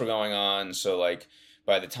no events were going on. So like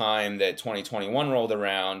by the time that 2021 rolled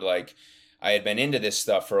around, like I had been into this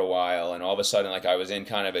stuff for a while, and all of a sudden like I was in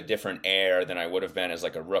kind of a different air than I would have been as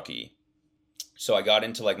like a rookie. So I got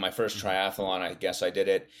into like my first triathlon. I guess I did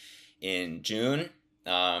it in June.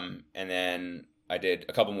 And then I did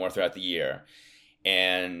a couple more throughout the year.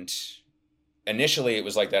 And initially it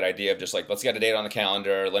was like that idea of just like, let's get a date on the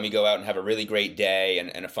calendar. Let me go out and have a really great day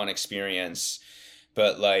and a fun experience.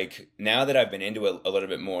 But like now that I've been into it a little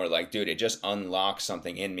bit more, like, dude, it just unlocks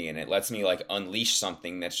something in me, and it lets me like unleash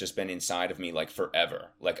something that's just been inside of me like forever.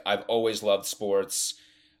 Like I've always loved sports.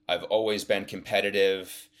 I've always been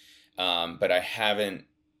competitive. But I haven't,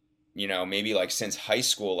 maybe like since high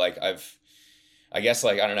school, like I guess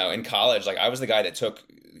like, I don't know, in college, like I was the guy that took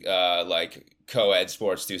like co-ed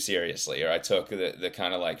sports too seriously, or I took the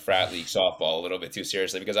kind of like frat league softball a little bit too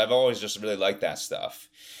seriously because I've always just really liked that stuff.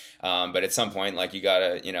 But at some point, like you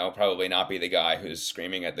gotta, probably not be the guy who's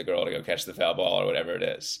screaming at the girl to go catch the foul ball or whatever it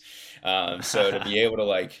is. So to be able to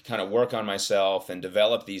like kind of work on myself and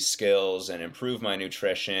develop these skills and improve my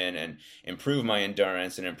nutrition and improve my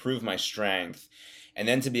endurance and improve my strength, and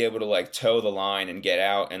then to be able to like toe the line and get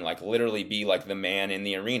out and like literally be like the man in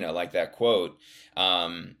the arena, like that quote,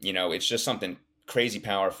 it's just something crazy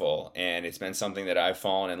powerful. And it's been something that I've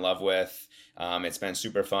fallen in love with. It's been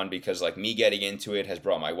super fun because like me getting into it has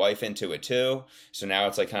brought my wife into it too. So now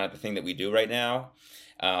it's like kind of the thing that we do right now.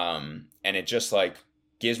 And it just like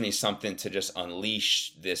gives me something to just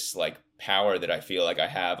unleash this like power that I feel like I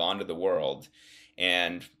have onto the world.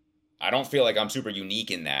 And I don't feel like I'm super unique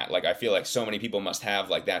in that. Like, I feel like so many people must have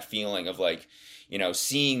like that feeling of like,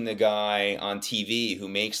 seeing the guy on TV who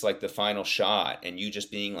makes like the final shot and you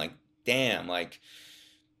just being like, damn, like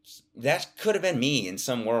that could have been me in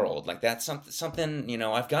some world. Like that's something,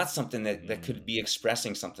 I've got something that could be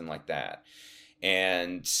expressing something like that.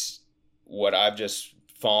 And what I've just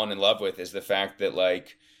fallen in love with is the fact that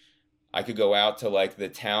like I could go out to like the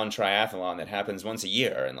town triathlon that happens once a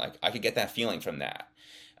year and like I could get that feeling from that.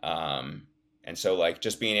 And so like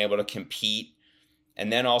just being able to compete,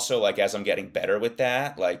 and then also like as I'm getting better with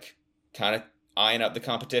that, like kind of eyeing up the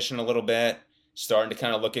competition a little bit, starting to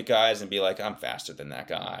kind of look at guys and be like, I'm faster than that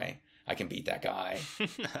guy. I can beat that guy.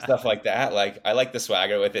 Stuff like that. Like I like the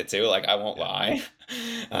swagger with it too. Like I won't lie.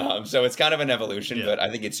 So it's kind of an evolution, but I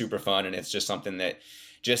think it's super fun, and it's just something that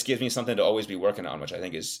just gives me something to always be working on, which I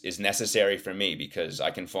think is necessary for me because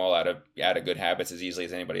I can fall out of good habits as easily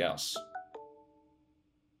as anybody else.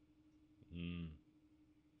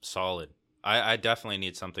 Solid. I definitely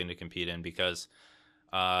need something to compete in because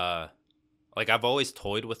like I've always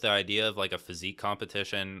toyed with the idea of like a physique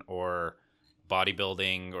competition or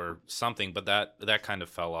bodybuilding or something, but that kind of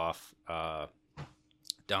fell off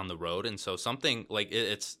down the road. And so something like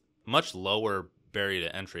it's much lower barrier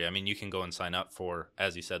to entry. I mean, you can go and sign up for,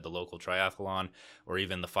 as you said, the local triathlon or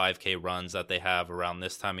even the 5K runs that they have around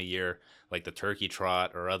this time of year, like the Turkey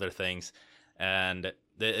Trot or other things. And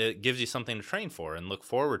it gives you something to train for and look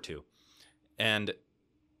forward to. And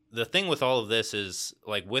the thing with all of this is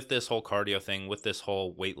like with this whole cardio thing, with this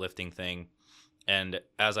whole weightlifting thing, and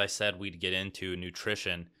as I said, we'd get into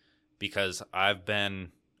nutrition because I've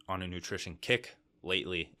been on a nutrition kick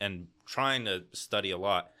lately and trying to study a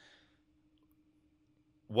lot.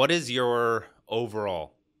 What is your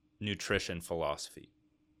overall nutrition philosophy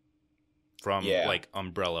from like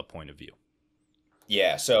umbrella point of view?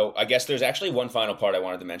 Yeah, so I guess there's actually one final part I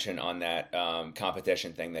wanted to mention on that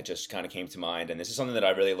competition thing that just kind of came to mind. And this is something that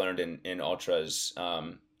I really learned in ultras,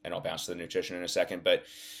 and I'll bounce to the nutrition in a second. But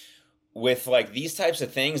with like these types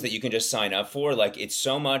of things that you can just sign up for, like it's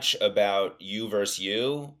so much about you versus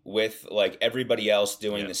you with like everybody else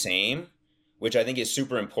doing the same. which I think is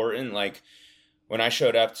super important. Like when I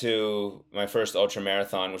showed up to my first ultra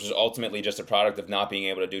marathon, which was ultimately just a product of not being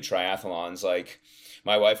able to do triathlons, like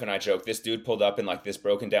my wife and I joked, this dude pulled up in like this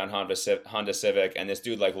broken down Honda Civic, and this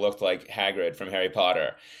dude like looked like Hagrid from Harry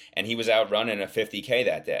Potter, and he was out running a 50K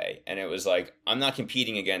that day. And it was like, I'm not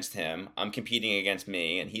competing against him, I'm competing against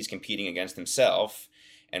me, and he's competing against himself,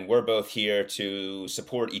 and we're both here to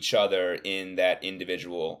support each other in that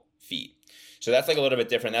individual feat. So that's like a little bit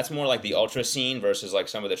different. That's more like the ultra scene versus like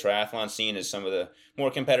some of the triathlon scene is some of the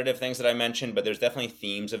more competitive things that I mentioned, but there's definitely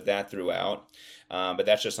themes of that throughout. But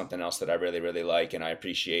that's just something else that I really, really like and I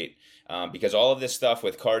appreciate, because all of this stuff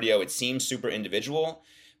with cardio, it seems super individual,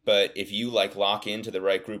 but if you like lock into the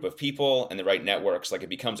right group of people and the right networks, like it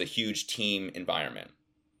becomes a huge team environment,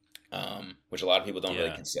 which a lot of people don't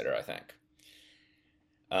really consider, I think.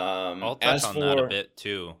 I'll touch on that a bit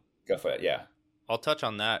too. Go for it. Yeah. I'll touch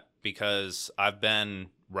on that because I've been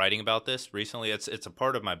writing about this recently. It's a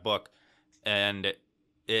part of my book, and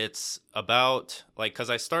it's about like, because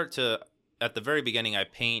I start to, at the very beginning, I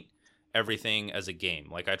paint everything as a game.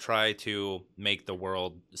 Like I try to make the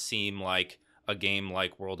world seem like a game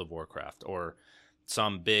like World of Warcraft or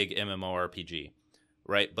some big MMORPG,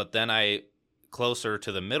 right? But then closer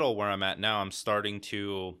to the middle where I'm at now, I'm starting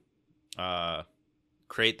to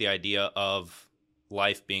create the idea of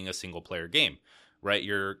life being a single player game. Right,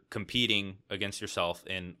 you're competing against yourself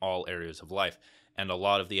in all areas of life, and a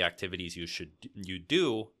lot of the activities you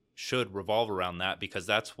do should revolve around that, because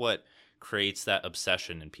that's what creates that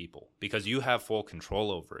obsession in people, because you have full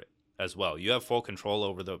control over it as well. You have full control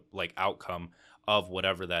over the like outcome of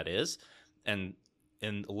whatever that is, and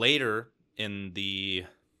later in the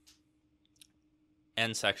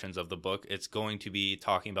end sections of the book, it's going to be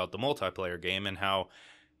talking about the multiplayer game and how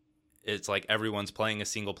it's like everyone's playing a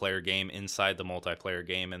single player game inside the multiplayer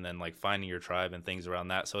game, and then like finding your tribe and things around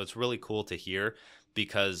that. So it's really cool to hear,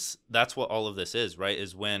 because that's what all of this is, right?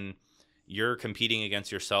 Is when you're competing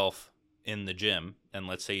against yourself in the gym, and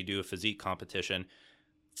let's say you do a physique competition,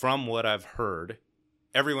 from what I've heard,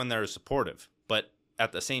 everyone there is supportive, but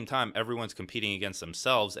at the same time, everyone's competing against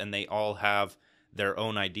themselves, and they all have their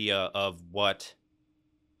own idea of what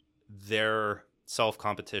their self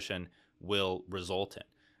competition will result in.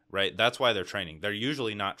 Right? That's why they're training. They're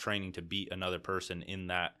usually not training to beat another person in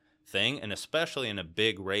that thing. And especially in a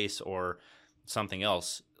big race or something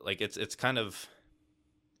else, like it's kind of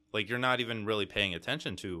like you're not even really paying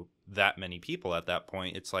attention to that many people at that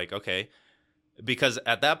point. It's like, okay, because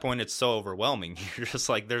at that point it's so overwhelming. You're just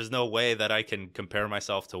like, there's no way that I can compare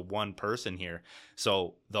myself to one person here.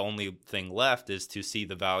 So the only thing left is to see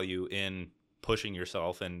the value in pushing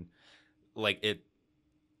yourself, and like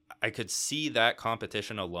I could see that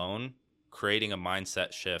competition alone creating a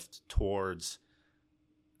mindset shift towards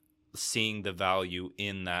seeing the value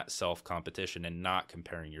in that self-competition and not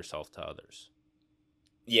comparing yourself to others.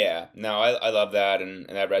 Yeah, no, I love that, and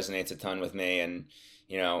that resonates a ton with me. And,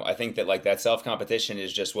 you know, I think that like that self-competition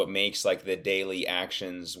is just what makes like the daily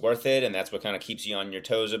actions worth it, and that's what kind of keeps you on your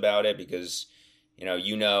toes about it, because,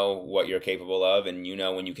 you know what you're capable of, and you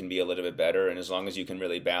know when you can be a little bit better, and as long as you can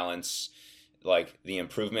really balance like the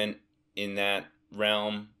improvement in that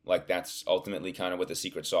realm, like that's ultimately kind of what the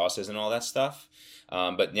secret sauce is and all that stuff.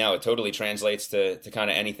 But now it totally translates to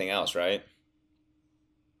kind of anything else, right?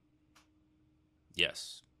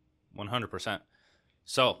 Yes, 100%.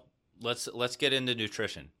 So let's get into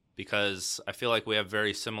nutrition, because I feel like we have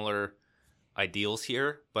very similar ideals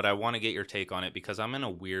here, but I want to get your take on it because I'm in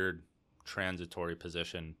a weird transitory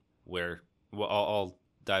position where, well, I'll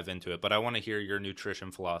dive into it, but I want to hear your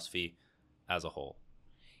nutrition philosophy as a whole.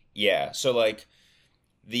 Yeah, so like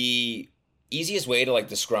the easiest way to like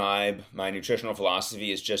describe my nutritional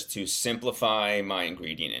philosophy is just to simplify my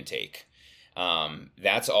ingredient intake.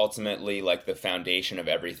 That's ultimately like the foundation of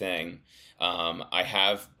everything. I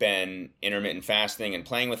have been intermittent fasting and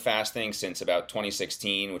playing with fasting since about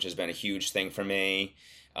 2016, which has been a huge thing for me.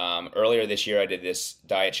 Earlier this year, I did this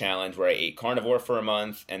diet challenge where I ate carnivore for a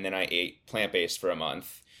month and then I ate plant-based for a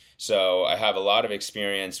month. So I have a lot of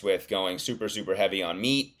experience with going super, super heavy on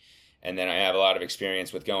meat. And then I have a lot of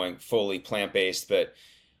experience with going fully plant-based. But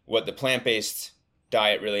what the plant-based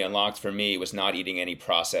diet really unlocked for me was not eating any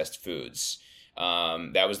processed foods.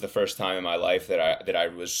 That was the first time in my life that I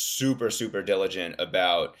was super, super diligent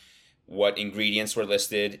about what ingredients were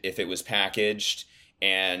listed, if it was packaged,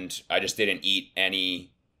 and I just didn't eat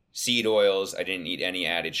any seed oils. I didn't eat any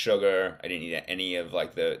added sugar. I didn't eat any of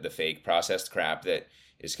like the fake processed crap that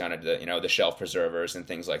is kind of the shelf preservers and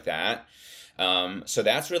things like that. So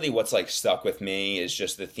that's really what's like stuck with me, is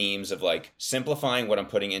just the themes of like simplifying what I'm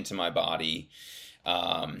putting into my body.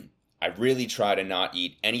 I really try to not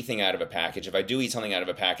eat anything out of a package. If I do eat something out of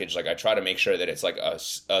a package, like I try to make sure that it's like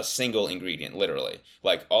a single ingredient, literally.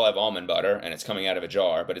 Like I'll have almond butter and it's coming out of a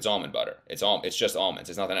jar, but it's almond butter. It's just almonds.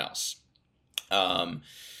 It's nothing else.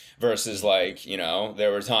 Versus like,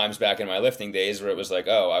 there were times back in my lifting days where it was like,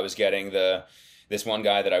 oh, I was getting this one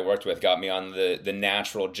guy that I worked with got me on the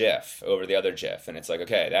natural Jif over the other Jif. And it's like,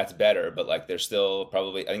 okay, that's better. But like, there's still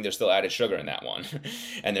I think there's still added sugar in that one.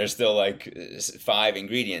 And there's still like 5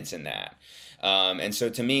 ingredients in that. And so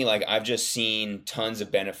to me, like, I've just seen tons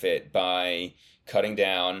of benefit by cutting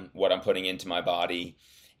down what I'm putting into my body.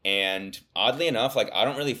 And oddly enough, like, I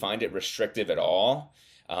don't really find it restrictive at all.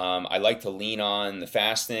 I like to lean on the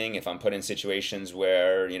fasting if I'm put in situations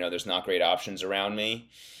where, there's not great options around me.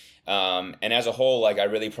 And as a whole, like, I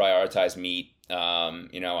really prioritize meat.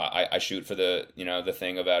 I shoot for the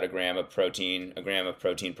thing about a gram of protein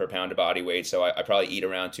per pound of body weight. So I probably eat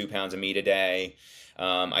around 2 pounds of meat a day.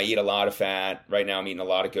 I eat a lot of fat. Right now I'm eating a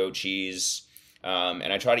lot of goat cheese.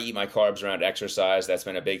 And I try to eat my carbs around exercise. That's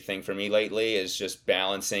been a big thing for me lately, is just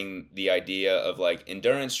balancing the idea of like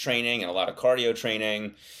endurance training and a lot of cardio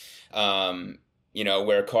training.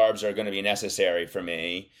 Where carbs are going to be necessary for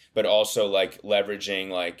me, but also like leveraging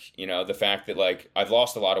like, the fact that like I've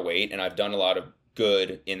lost a lot of weight and I've done a lot of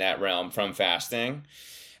good in that realm from fasting.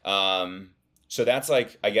 So that's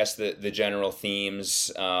like, I guess the general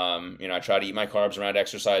themes. I try to eat my carbs around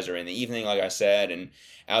exercise or in the evening, like I said, and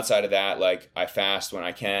outside of that, like I fast when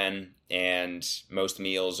I can, and most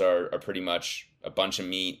meals are pretty much a bunch of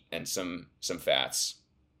meat and some fats.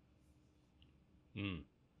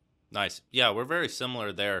 Nice. Yeah, we're very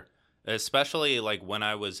similar there, especially like when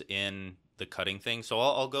I was in the cutting thing. So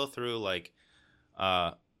I'll go through like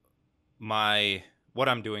what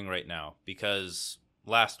I'm doing right now, because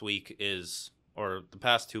last week or the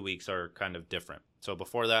past 2 weeks are kind of different. So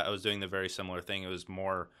before that, I was doing the very similar thing. It was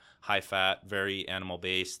more high fat, very animal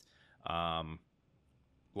based,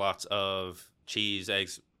 lots of cheese,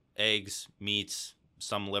 eggs, meats,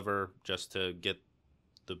 some liver, just to get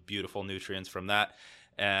the beautiful nutrients from that.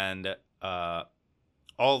 And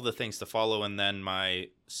all the things to follow, and then my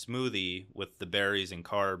smoothie with the berries and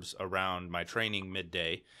carbs around my training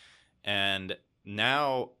midday. And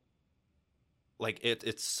now, like,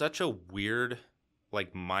 it's such a weird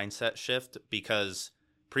like mindset shift, because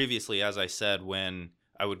previously, as I said, when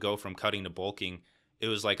I would go from cutting to bulking, it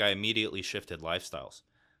was like I immediately shifted lifestyles.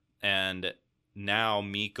 And now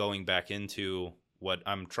me going back into what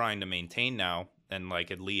I'm trying to maintain now, and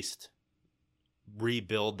like at least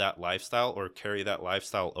rebuild that lifestyle or carry that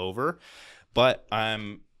lifestyle over, but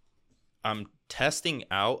I'm testing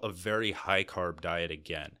out a very high carb diet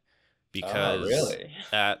again, because really?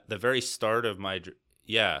 at the very start of my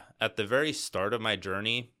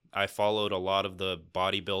journey, I followed a lot of the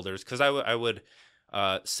bodybuilders, because I would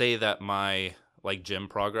say that my like gym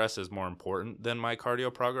progress is more important than my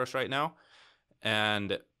cardio progress right now.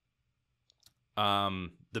 And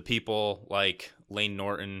the people like Lane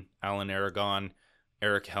Norton, Alan Aragon,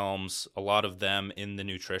 Eric Helms, a lot of them in the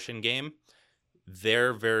nutrition game,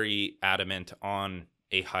 they're very adamant on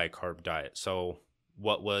a high carb diet. So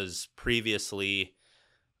what was previously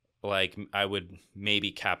like I would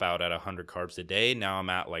maybe cap out at 100 carbs a day, now I'm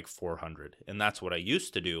at like 400. And that's what I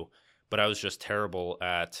used to do, but I was just terrible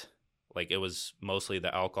at, like, it was mostly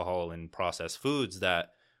the alcohol and processed foods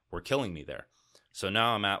that were killing me there. So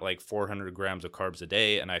now I'm at like 400 grams of carbs a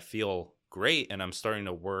day, and I feel great, and I'm starting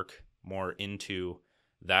to work more into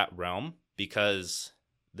that realm, because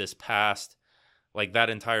this past, like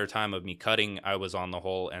that entire time of me cutting, I was on the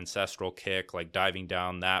whole ancestral kick, like diving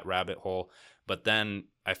down that rabbit hole. But then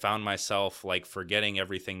I found myself like forgetting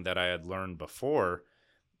everything that I had learned before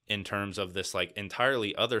in terms of this like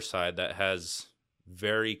entirely other side that has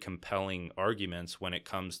very compelling arguments when it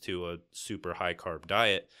comes to a super high carb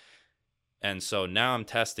diet. And so now I'm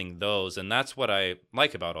testing those, and that's what I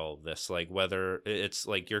like about all of this. Like, whether it's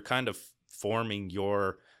like you're kind of forming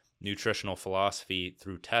your nutritional philosophy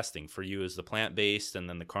through testing. For you is the plant-based, and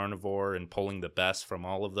then the carnivore, and pulling the best from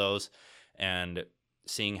all of those and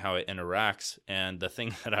seeing how it interacts. And the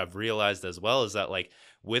thing that I've realized as well is that like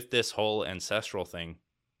with this whole ancestral thing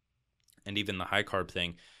and even the high carb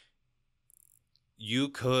thing, you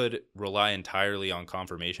could rely entirely on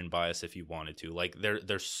confirmation bias if you wanted to. Like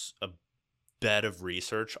there's a bed of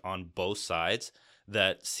research on both sides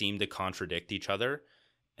that seem to contradict each other,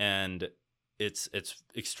 and it's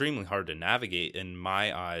extremely hard to navigate in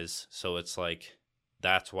my eyes. So it's like,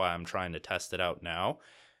 that's why I'm trying to test it out now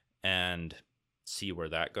and see where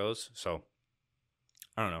that goes. So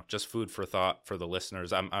I don't know, just food for thought for the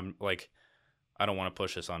listeners. I'm like, I don't want to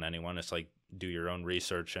push this on anyone. It's like, do your own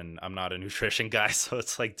research, and I'm not a nutrition guy. So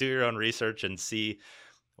it's like, do your own research and see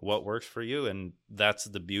what works for you. And that's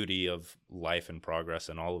the beauty of life and progress.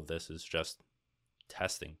 And all of this is just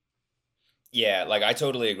testing. Yeah, like I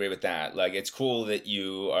totally agree with that. Like it's cool that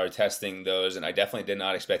you are testing those, and I definitely did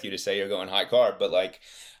not expect you to say you're going high carb, but like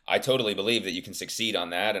I totally believe that you can succeed on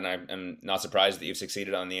that, and I'm not surprised that you've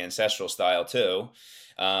succeeded on the ancestral style too.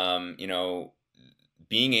 You know,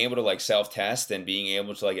 being able to like self test and being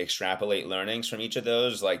able to like extrapolate learnings from each of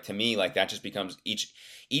those, like to me, like that just becomes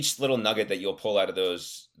each little nugget that you'll pull out of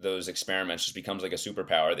those experiments just becomes like a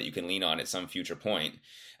superpower that you can lean on at some future point,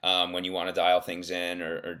 when you want to dial things in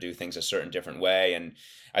or do things a certain different way. And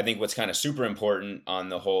I think what's kind of super important on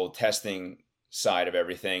the whole testing side of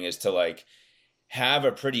everything is to like have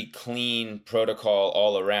a pretty clean protocol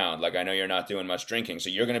all around. Like I know you're not doing much drinking, so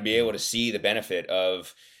you're going to be able to see the benefit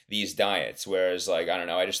of these diets. Whereas like, I don't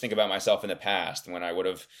know, I just think about myself in the past when I would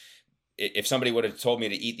have, if somebody would have told me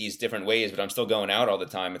to eat these different ways, but I'm still going out all the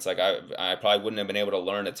time, it's like I probably wouldn't have been able to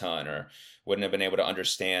learn a ton, or wouldn't have been able to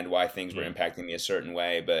understand why things were impacting me a certain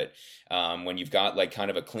way. But when you've got like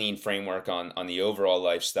kind of a clean framework on the overall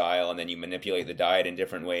lifestyle, and then you manipulate the diet in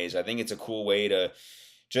different ways, I think it's a cool way to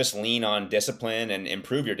just lean on discipline and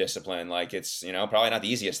improve your discipline. Like it's, you know, probably not the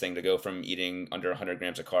easiest thing to go from eating under 100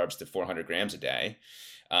 grams of carbs to 400 grams a day.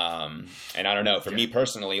 And I don't know, for me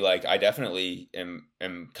personally, like I definitely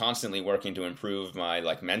am constantly working to improve my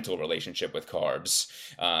like mental relationship with carbs.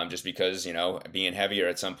 Just because, you know, being heavier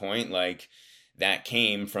at some point, like that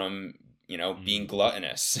came from, you know, being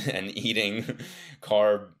gluttonous and eating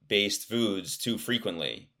carb based foods too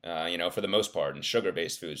frequently, you know, for the most part, and sugar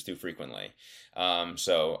based foods too frequently.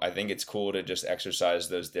 So I think it's cool to just exercise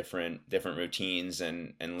those different routines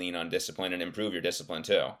and lean on discipline and improve your discipline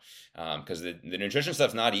too. Because the nutrition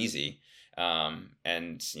stuff's not easy.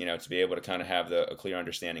 And you know, to be able to kind of have a clear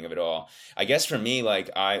understanding of it all. I guess for me, like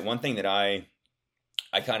one thing that I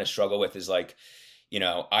kind of struggle with is like, you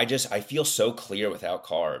know, I feel so clear without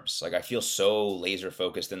carbs. Like I feel so laser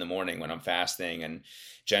focused in the morning when I'm fasting, and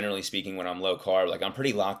generally speaking, when I'm low carb, like I'm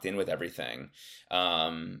pretty locked in with everything.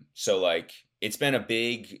 So like it's been a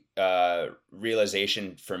big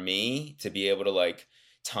realization for me to be able to like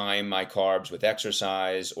time my carbs with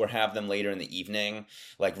exercise or have them later in the evening.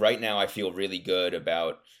 Like right now, I feel really good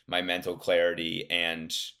about my mental clarity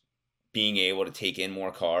and being able to take in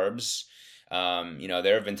more carbs. You know,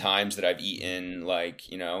 there have been times that I've eaten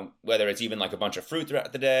like, you know, whether it's even like a bunch of fruit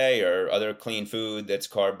throughout the day or other clean food that's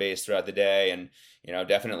carb based throughout the day. And, you know,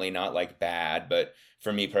 definitely not like bad, but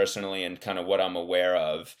for me personally and kind of what I'm aware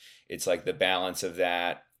of, it's like the balance of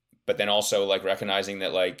that. But then also like recognizing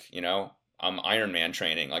that like, you know, I'm Ironman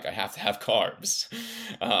training, like I have to have carbs.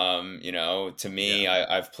 You know, to me,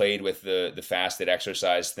 I've played with the fasted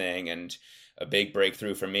exercise thing, and a big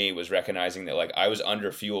breakthrough for me was recognizing that like I was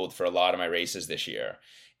underfueled for a lot of my races this year,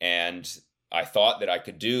 and I thought that I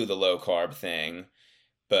could do the low carb thing,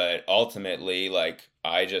 but ultimately like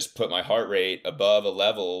I just put my heart rate above a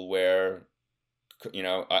level where, you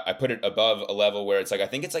know, I put it above a level where it's like, I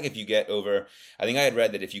think it's like if you get over, I think I had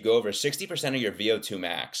read that if you go over 60% of your VO2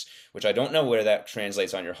 max, which I don't know where that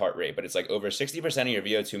translates on your heart rate, but it's like over 60% of your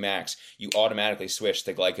VO2 max, you automatically switch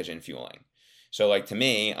to glycogen fueling. So like to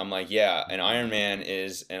me, I'm like, yeah, an Ironman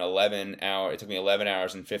is an 11-hour, it took me 11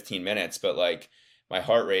 hours and 15 minutes, but like my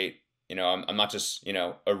heart rate, you know, I'm not just, you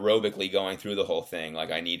know, aerobically going through the whole thing.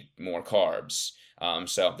 Like I need more carbs.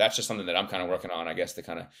 So that's just something that I'm kind of working on, I guess, to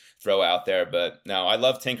kind of throw out there. But no, I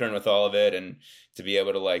love tinkering with all of it, and to be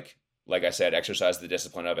able to like I said, exercise the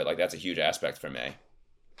discipline of it. Like that's a huge aspect for me.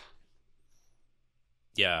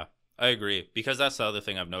 Yeah, I agree. Because that's the other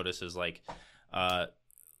thing I've noticed is like,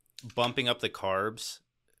 bumping up the carbs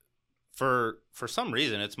for some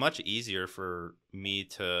reason, it's much easier for me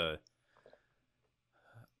to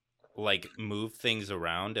like move things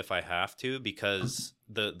around if I have to, because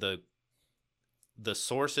the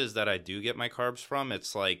sources that I do get my carbs from,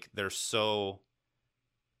 it's like it's so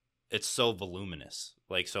voluminous.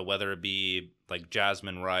 Like, so whether it be like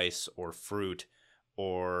jasmine rice or fruit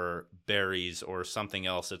or berries or something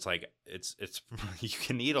else, it's like it's you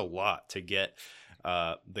can eat a lot to get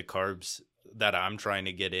the carbs that I'm trying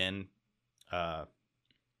to get in.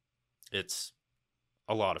 It's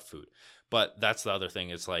a lot of food. But that's the other thing.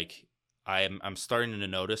 It's like I'm starting to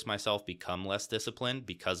notice myself become less disciplined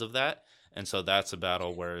because of that. And so that's a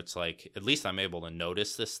battle where it's like, at least I'm able to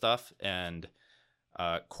notice this stuff and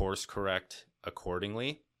course correct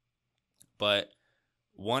accordingly. But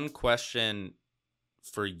one question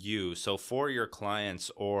for you, so for your clients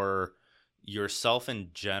or yourself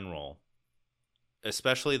in general,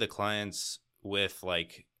 especially the clients with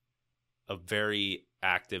like a very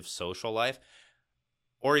active social life,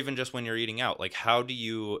 or even just when you're eating out, like how do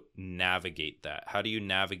you navigate that? How do you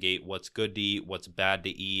navigate what's good to eat, what's bad to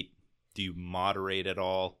eat? Do you moderate at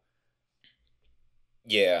all?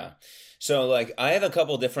 Yeah. So like I have a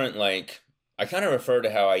couple different like I kind of refer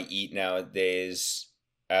to how I eat nowadays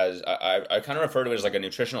as I kind of refer to it as like a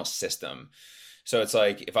nutritional system. So it's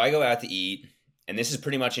like if I go out to eat, and this is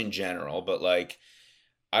pretty much in general, but like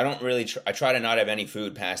I don't really I try to not have any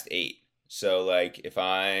food past 8. So like if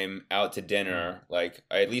I'm out to Mm. dinner, like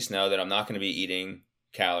I at least know that I'm not going to be eating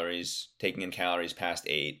calories, taking in calories past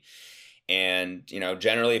 8. And,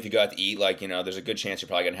 generally if you go out to eat, like, there's a good chance you're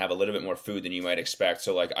probably going to have a little bit more food than you might expect.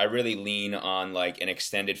 So like I really lean on like an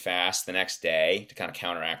extended fast the next day to kind of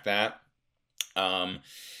counteract that. Um,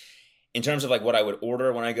 in terms of like what I would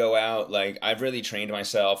order when I go out, like I've really trained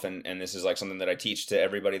myself, and this is like something that I teach to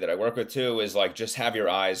everybody that I work with too, is like just have your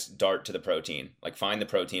eyes dart to the protein, like find the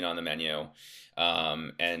protein on the menu,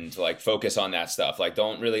 and like focus on that stuff. Like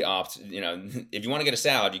don't really opt, if you want to get a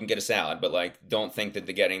salad, you can get a salad, but like don't think that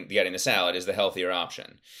getting the salad is the healthier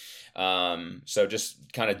option. So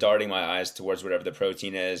just kind of darting my eyes towards whatever the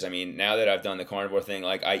protein is. I mean, now that I've done the carnivore thing,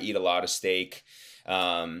 like I eat a lot of steak.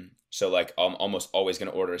 So like I'm almost always going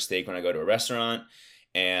to order a steak when I go to a restaurant.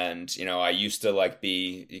 And, I used to like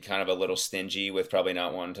be kind of a little stingy with probably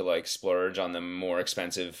not wanting to like splurge on the more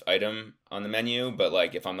expensive item on the menu. But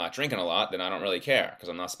like if I'm not drinking a lot, then I don't really care because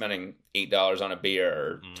I'm not spending $8 on a beer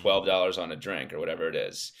or Mm. $12 on a drink or whatever it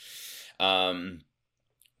is. Um,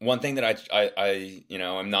 One thing that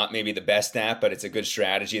I'm not maybe the best at, but it's a good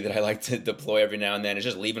strategy that I like to deploy every now and then is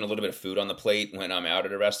just leaving a little bit of food on the plate when I'm out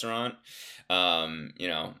at a restaurant.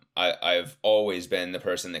 I've always been the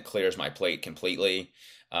person that clears my plate completely.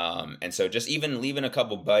 And so just even leaving a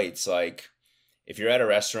couple bites, like if you're at a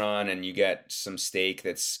restaurant and you get some steak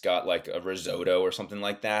that's got like a risotto or something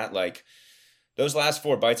like that, like those last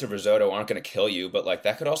 4 bites of risotto aren't going to kill you, but like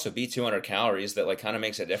that could also be 200 calories that like kind of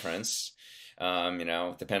makes a difference.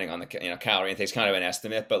 Depending on the calorie intake, is kind of an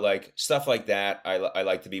estimate, but like stuff like that, I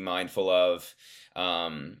like to be mindful of.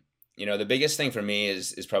 The biggest thing for me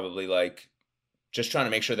is probably like just trying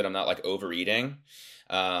to make sure that I'm not like overeating.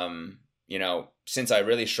 Since I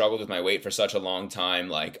really struggled with my weight for such a long time,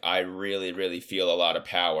 like I really, really feel a lot of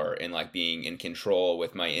power in like being in control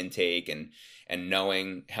with my intake and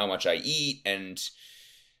knowing how much I eat and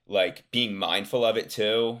like being mindful of it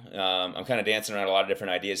too. I'm kind of dancing around a lot of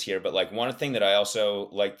different ideas here, but like one thing that I also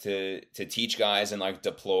like to teach guys and like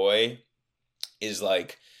deploy is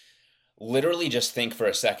like literally just think for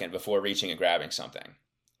a second before reaching and grabbing something.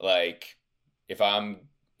 Like if I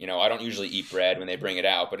don't usually eat bread when they bring it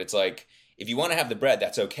out, but it's like if you want to have the bread,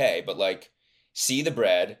 that's okay, but like see the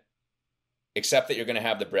bread, accept that you're going to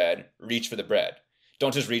have the bread, reach for the bread.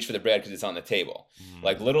 Don't just reach for the bread because it's on the table. Mm.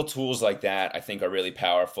 Like little tools like that, I think are really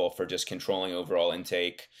powerful for just controlling overall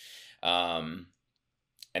intake. Um,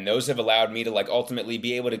 and those have allowed me to like ultimately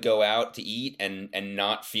be able to go out to eat and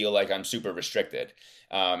not feel like I'm super restricted.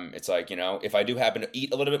 It's like, if I do happen to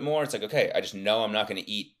eat a little bit more, it's like, okay, I just know I'm not going to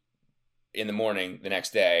eat in the morning the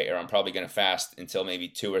next day, or I'm probably going to fast until maybe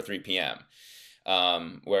 2 or 3 p.m.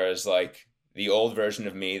 Whereas like the old version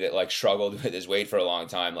of me that like struggled with his weight for a long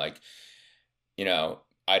time, like,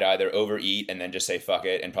 I'd either overeat and then just say fuck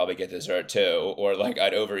it and probably get dessert too, or like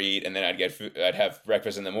I'd overeat and then I'd get food, I'd have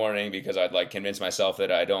breakfast in the morning because I'd like convince myself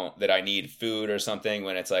that I need food or something,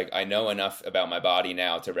 when it's like I know enough about my body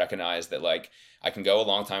now to recognize that like I can go a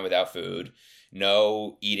long time without food.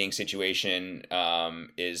 No eating situation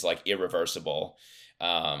is like irreversible.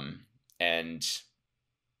 And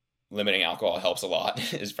limiting alcohol helps a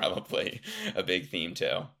lot is probably a big theme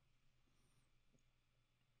too.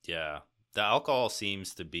 Yeah. The alcohol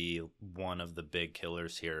seems to be one of the big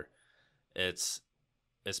killers here. It's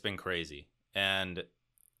it's been crazy. And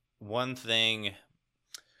one thing,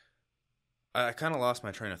 I kind of lost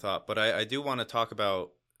my train of thought, but I do want to talk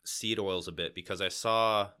about seed oils a bit because I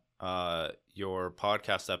saw your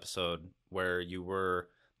podcast episode where you were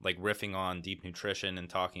like riffing on deep nutrition and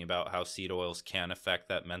talking about how seed oils can affect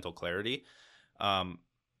that mental clarity. Um,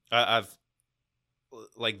 I've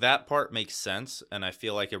like that part makes sense, and I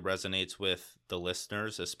feel like it resonates with the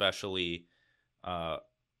listeners, especially uh,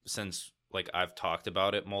 since like I've talked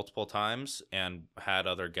about it multiple times and had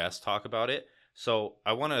other guests talk about it. So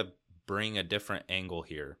I want to bring a different angle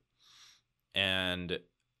here. And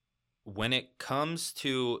when it comes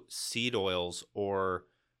to seed oils, or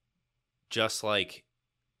just like,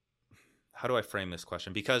 how do I frame this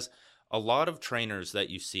question? Because a lot of trainers that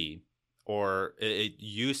you see, or it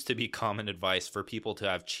used to be common advice for people to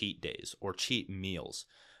have cheat days or cheat meals,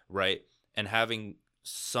 right? And having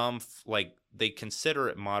like they consider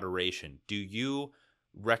it moderation. Do you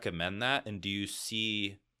recommend that, and do you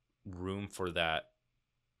see room for that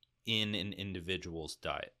in an individual's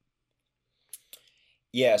diet?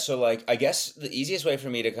 Yeah, so like I guess the easiest way for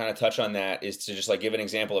me to kind of touch on that is to just like give an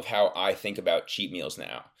example of how I think about cheat meals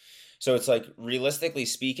now. So it's like realistically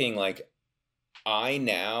speaking, like I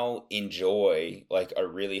now enjoy like a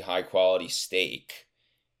really high quality steak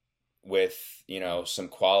with, some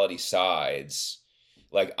quality sides.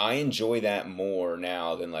 Like I enjoy that more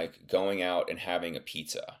now than like going out and having a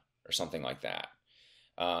pizza or something like that.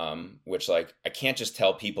 Which like I can't just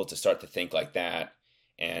tell people to start to think like that,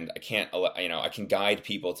 and I can't, I can guide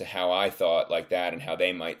people to how I thought like that and how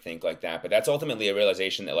they might think like that. But that's ultimately a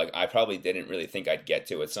realization that like I probably didn't really think I'd get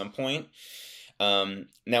to at some point.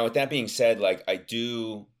 Now with that being said, like I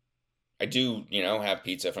do, have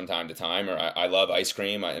pizza from time to time, or I love ice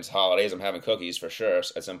cream. It's holidays, I'm having cookies for sure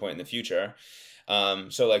at some point in the future.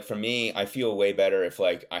 So like for me, I feel way better if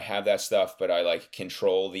like I have that stuff, but I like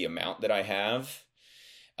control the amount that I have.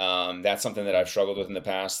 That's something that I've struggled with in the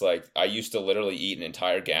past. Like I used to literally eat an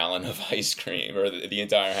entire gallon of ice cream or the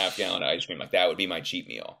entire half gallon of ice cream. Like that would be my cheat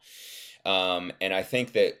meal. And I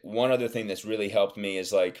think that one other thing that's really helped me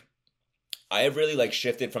is like I have really like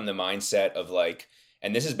shifted from the mindset of like,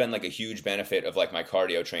 and this has been like a huge benefit of like my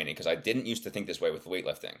cardio training because I didn't used to think this way with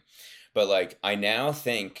weightlifting, but like I now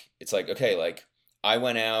think it's like okay, like I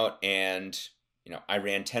went out and I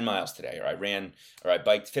ran 10 miles today, or I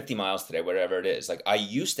biked 50 miles today, whatever it is. Like I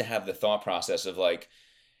used to have the thought process of like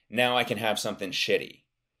now I can have something shitty.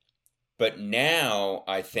 But now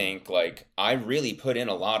I think like I really put in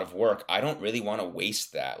a lot of work. I don't really want to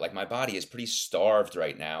waste that. Like my body is pretty starved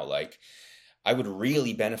right now. Like I would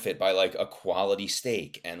really benefit by like a quality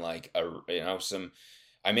steak and like some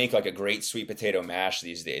I make like a great sweet potato mash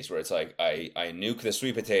these days where it's like I nuke the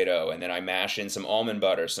sweet potato and then I mash in some almond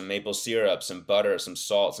butter, some maple syrup, some butter, some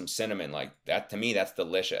salt, some cinnamon. Like that to me, that's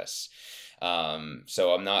delicious.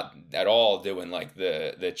 So I'm not at all doing like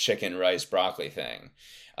the chicken rice broccoli thing.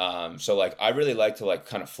 So like I really like to like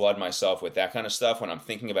kind of flood myself with that kind of stuff when I'm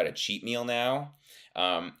thinking about a cheat meal now.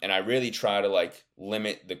 And I really try to like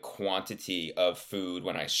limit the quantity of food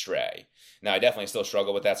when I stray. Now I definitely still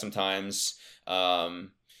struggle with that sometimes.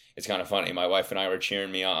 It's kind of funny. My wife and I were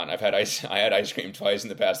cheering me on. I had ice cream twice in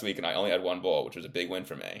the past week, and I only had one bowl, which was a big win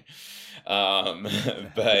for me. Um,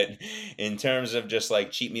 but in terms of just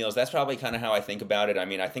like cheat meals, that's probably kind of how I think about it. I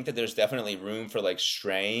mean, I think that there's definitely room for like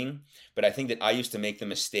straying, but I think that I used to make the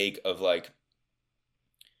mistake of like,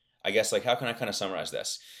 I guess like how can I kind of summarize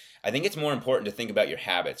this? I think it's more important to think about your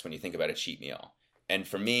habits when you think about a cheat meal. And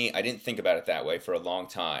for me, I didn't think about it that way for a long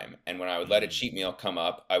time. And when I would let a cheat meal come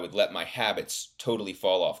up, I would let my habits totally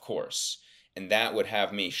fall off course. And that would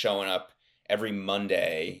have me showing up every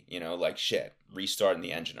Monday, like shit, restarting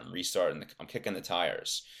the engine. I'm kicking the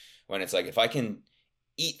tires. When it's like, if I can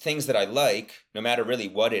eat things that I like, no matter really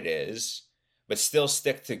what it is, but still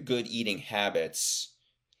stick to good eating habits,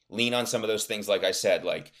 lean on some of those things, like I said,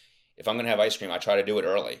 like if I'm gonna have ice cream, I try to do it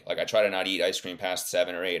early. Like I try to not eat ice cream past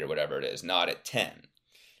 7 or 8 or whatever it is, not at 10.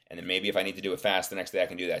 And then maybe if I need to do a fast the next day, I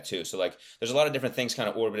can do that too. So like, there's a lot of different things kind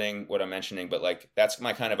of orbiting what I'm mentioning, but like that's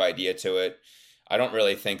my kind of idea to it. I don't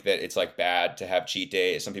really think that it's like bad to have cheat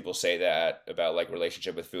days. Some people say that about like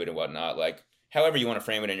relationship with food and whatnot. Like, however you want to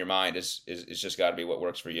frame it in your mind is just got to be what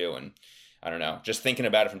works for you. And I don't know, just thinking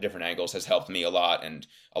about it from different angles has helped me a lot, and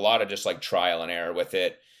a lot of just like trial and error with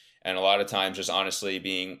it. And a lot of times just honestly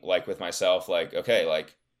being like with myself, like, okay,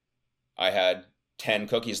 like I had 10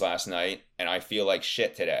 cookies last night and I feel like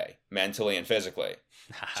shit today, mentally and physically.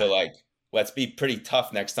 So like, let's be pretty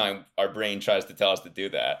tough next time our brain tries to tell us to do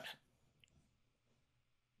that.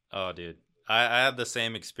 Oh, dude, I had the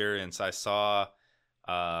same experience. I saw,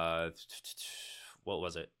 uh, what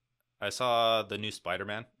was it? I saw the new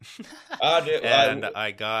Spider-Man, Dude, and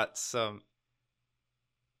I got some.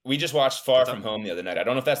 we just watched Far What's From up? Home the other night. I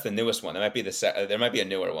don't know if that's the newest one. There might be there might be a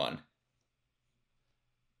newer one.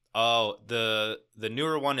 Oh, the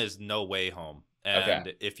newer one is No Way Home. Okay.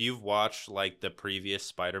 And if you've watched like the previous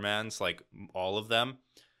Spider-Mans, like all of them,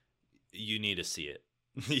 you need to see it.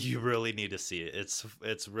 You really need to see it.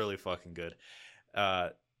 It's really fucking good. Uh,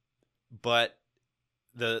 but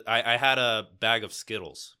I had a bag of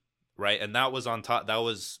Skittles, right? And that was on top. That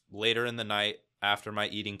was later in the night after my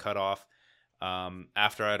eating cut off.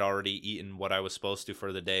 After I'd already eaten what I was supposed to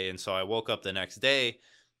for the day, and so I woke up the next day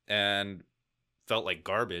and felt like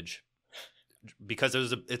garbage because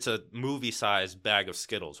it's a movie sized bag of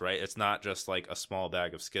Skittles, right? It's not just like a small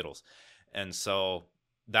bag of Skittles. And so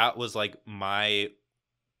that was like my,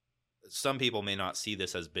 some people may not see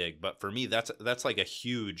this as big, but for me that's like a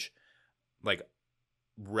huge, like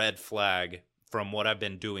red flag from what I've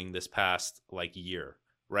been doing this past like year,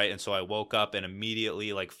 right? And so I woke up and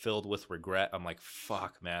immediately like filled with regret. I'm like,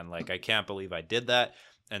 fuck, man, like I can't believe I did that.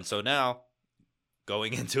 And so now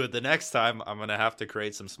going into it the next time, I'm going to have to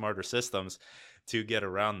create some smarter systems to get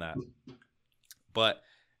around that. But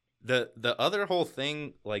the other whole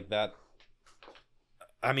thing like that,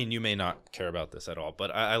 I mean, you may not care about this at all,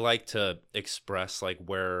 but I like to express like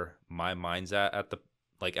where my mind's at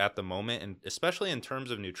the moment, and especially in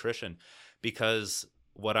terms of nutrition, because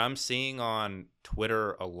what I'm seeing on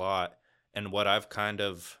Twitter a lot and what I've kind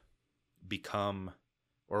of become,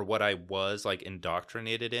 or what I was like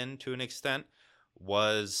indoctrinated in to an extent,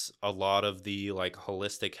 was a lot of the like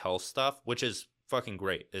holistic health stuff, which is fucking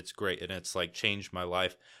great. It's great and it's like changed my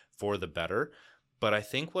life for the better. But I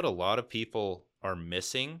think what a lot of people are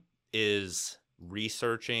missing is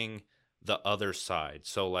researching the other side.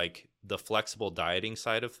 So like the flexible dieting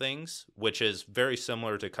side of things, which is very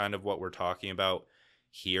similar to kind of what we're talking about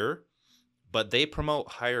here, but they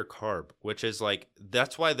promote higher carb, which is like,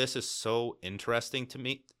 that's why this is so interesting to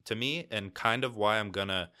me and kind of why I'm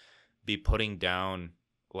gonna be putting down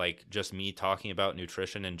like just me talking about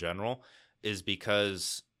nutrition in general, is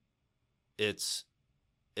because it's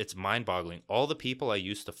mind-boggling. All the people I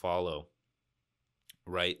used to follow,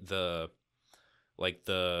 right, the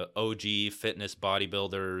OG fitness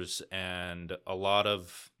bodybuilders and a lot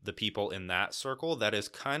of the people in that circle, that is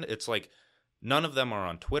kind of, it's like none of them are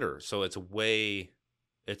on Twitter, so it's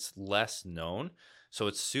less known. So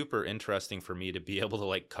it's super interesting for me to be able to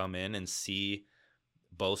like come in and see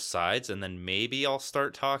both sides, and then maybe I'll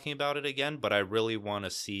start talking about it again, but I really want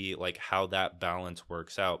to see like how that balance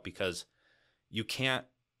works out, because you can't,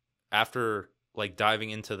 after like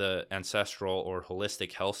diving into the ancestral or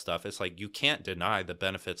holistic health stuff, it's like you can't deny the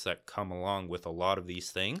benefits that come along with a lot of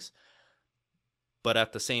these things. But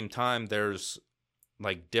at the same time, there's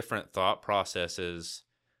like different thought processes,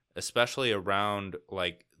 especially around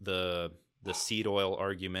like the seed oil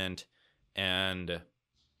argument, and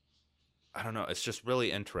I don't know, it's just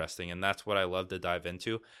really interesting, and that's what I love to dive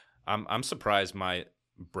into. I'm surprised my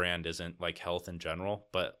brand isn't like health in general,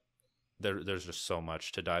 but there's just so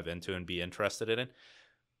much to dive into and be interested in it.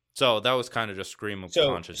 So that was kind of just stream of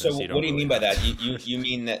consciousness. So You what don't do you really mean by have that? to. You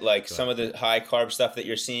mean that like Go some ahead. of the high carb stuff that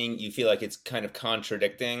you're seeing, you feel like it's kind of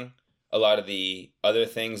contradicting a lot of the other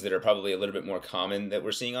things that are probably a little bit more common that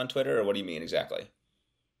we're seeing on Twitter, or what do you mean exactly?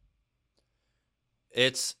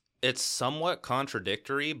 It's somewhat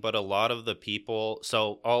contradictory, but a lot of the people.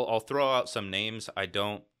 So I'll throw out some names. I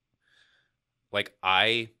don't like.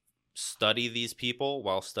 I study these people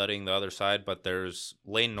while studying the other side, but there's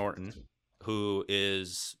Lane Norton, who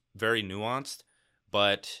is very nuanced,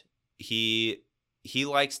 but he he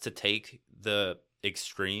likes to take the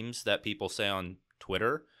extremes that people say on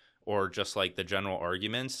Twitter, or just like the general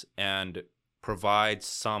arguments, and provide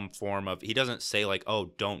some form of, he doesn't say like,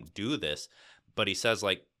 oh, don't do this, but he says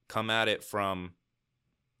like, come at it from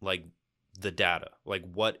like the data, like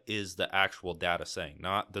what is the actual data saying,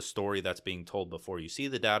 not the story that's being told before you see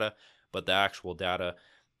the data, but the actual data.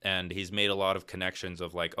 And he's made a lot of connections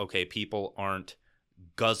of like, okay, people aren't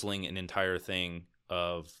guzzling an entire thing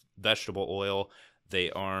of vegetable oil. They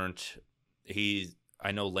aren't, he,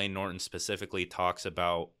 I know Lane Norton specifically talks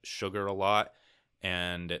about sugar a lot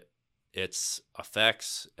and its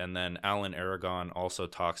effects, and then Alan Aragon also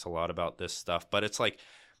talks a lot about this stuff. But it's like,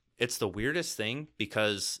 it's the weirdest thing,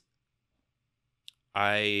 because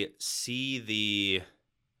I see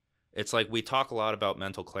it's like we talk a lot about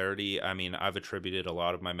mental clarity. I mean, I've attributed a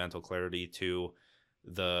lot of my mental clarity to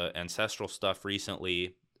the ancestral stuff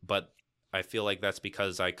recently, but I feel like that's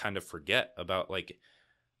because I kind of forget about like,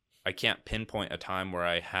 I can't pinpoint a time where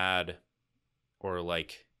I had, or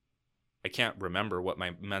like I can't remember what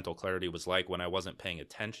my mental clarity was like when I wasn't paying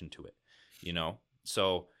attention to it, you know?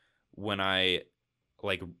 So when I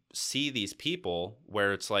like see these people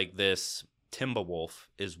where it's like this, Timberwolf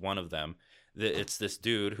is one of them. It's this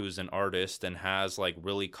dude who's an artist and has like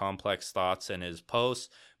really complex thoughts in his posts,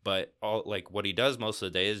 but all like what he does most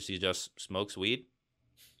of the day is he just smokes weed,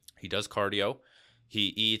 he does cardio, he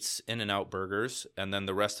eats In-N-Out burgers, and then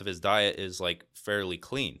the rest of his diet is like fairly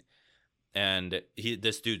clean. And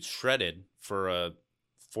this dude's shredded for a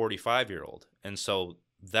 45-year-old. And so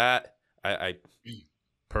that I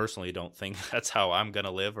personally don't think that's how I'm going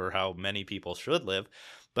to live, or how many people should live.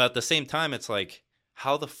 But at the same time, it's like,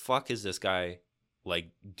 how the fuck is this guy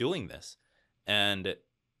like doing this? And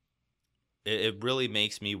it really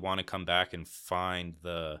makes me want to come back and find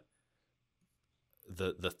the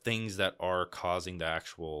things that are causing the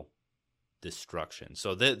actual destruction.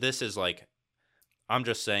 So this is like, I'm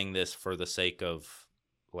just saying this for the sake of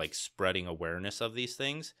like spreading awareness of these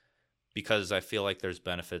things, because I feel like there's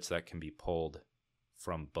benefits that can be pulled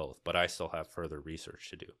from both, but I still have further research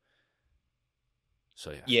to do.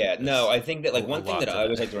 So yeah, Yeah, no, it's I think that a like one thing lot that to I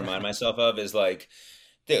always that. like to remind myself of is like,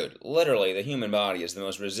 dude, literally the human body is the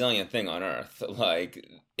most resilient thing on earth. Like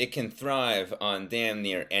it can thrive on damn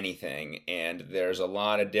near anything, and there's a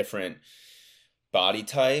lot of different body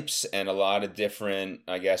types and a lot of different,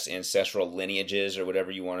 I guess, ancestral lineages or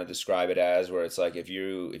whatever you want to describe it as, where it's like if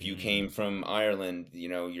you came Mm, from Ireland,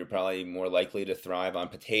 you're probably more likely to thrive on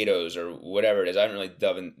potatoes or whatever it is. I haven't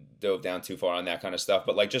really dove down too far on that kind of stuff,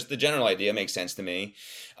 but like just the general idea makes sense to me.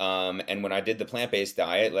 And when I did the plant-based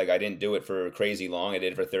diet, like I didn't do it for crazy long. I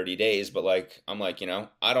did it for 30 days, but like I'm like,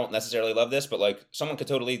 I don't necessarily love this, but like someone could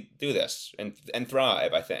totally do this and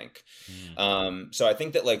thrive, I think. mm, So I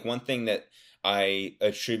think that like one thing that I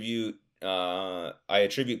attribute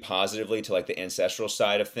positively to like the ancestral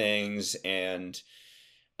side of things, and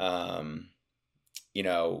um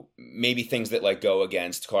maybe things that like go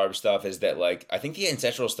against carb stuff is that like I think the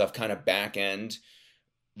ancestral stuff kind of back end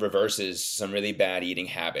reverses some really bad eating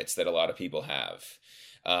habits that a lot of people have.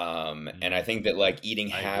 And I mm. think that like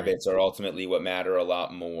eating I agree. habits are ultimately what matter a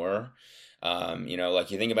lot more. Like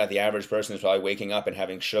you think about the average person is probably waking up and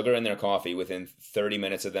having sugar in their coffee within 30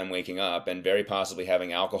 minutes of them waking up, and very possibly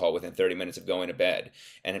having alcohol within 30 minutes of going to bed,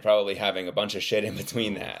 and probably having a bunch of shit in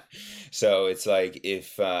between Ooh. that. So it's like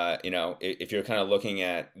if you're kind of looking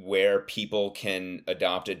at where people can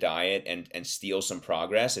adopt a diet and steal some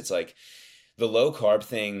progress, it's like the low carb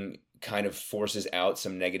thing kind of forces out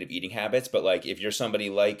some negative eating habits. But like if you're somebody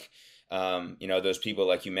like those people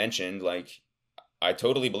like you mentioned, like I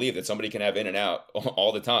totally believe that somebody can have in and out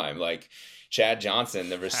all the time. Like Chad Johnson,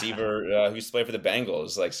 the receiver who used to play for the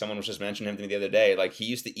Bengals, like someone was just mentioning him to me the other day. Like he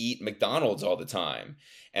used to eat McDonald's all the time.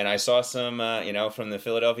 And I saw some, from the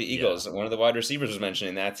Philadelphia Yeah. Eagles, one of the wide receivers was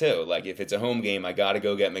mentioning that too. Like if it's a home game, I got to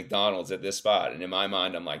go get McDonald's at this spot. And in my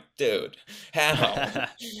mind, I'm like, dude, how?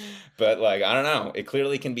 But like, I don't know. It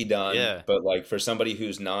clearly can be done. Yeah. But like for somebody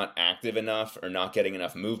who's not active enough or not getting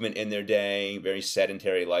enough movement in their day, very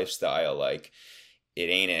sedentary lifestyle, like it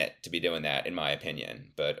ain't it to be doing that, in my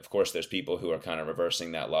opinion. But of course, there's people who are kind of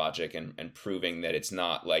reversing that logic and proving that it's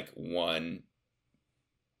not like one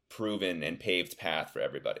proven and paved path for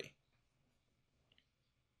everybody.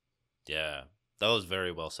 Yeah. That was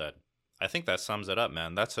very well said. I think that sums it up,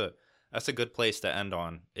 man. That's a good place to end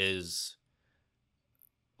on. Is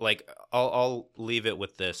like I'll leave it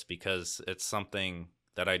with this because it's something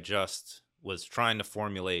that I just was trying to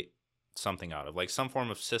formulate something out of, like some form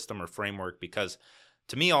of system or framework, because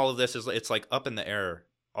to me all of this is, it's like up in the air.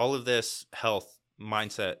 All of this health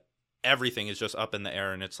mindset, everything is just up in the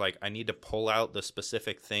air, and it's like I need to pull out the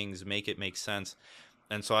specific things, make it make sense.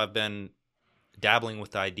 And so I've been dabbling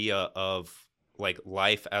with the idea of like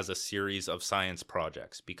life as a series of science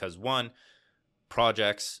projects, because one,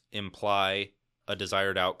 projects imply a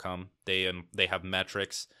desired outcome. They have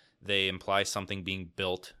metrics. They imply something being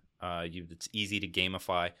built. It's easy to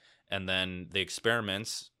gamify, and then the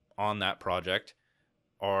experiments on that project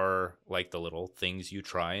are like the little things you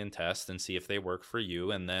try and test and see if they work for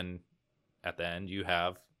you, and then at the end you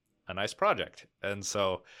have a nice project. And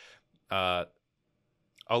so uh,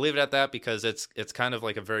 I'll leave it at that, because it's kind of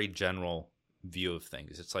like a very general view of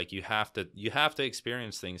things. It's like you have to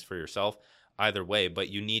experience things for yourself either way, but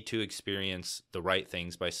you need to experience the right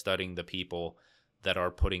things by studying the people that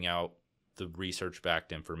are putting out the research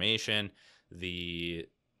backed information, the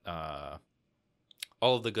all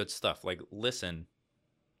of the good stuff. Like listen,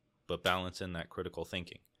 but balance in that critical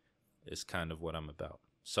thinking is kind of what I'm about.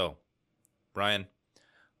 So, Brian,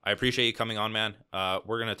 I appreciate you coming on, man.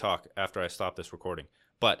 We're gonna talk after I stop this recording.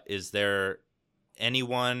 But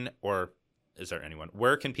anyone, or is there anyone?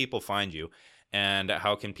 Where can people find you, and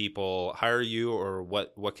how can people hire you, or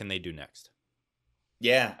what can they do next?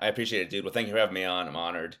 Yeah, I appreciate it, dude. Well, thank you for having me on. I'm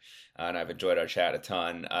honored, and I've enjoyed our chat a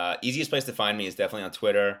ton. Easiest place to find me is definitely on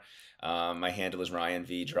Twitter. My handle is Ryan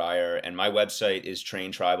V Dreyer, and my website is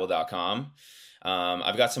traintribal.com.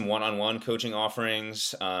 I've got some one-on-one coaching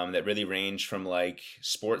offerings that really range from like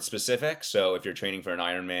sport specific. So if you're training for an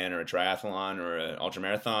Ironman or a triathlon or an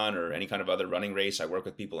ultramarathon or any kind of other running race, I work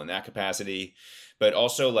with people in that capacity. But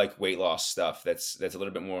also like weight loss stuff that's a little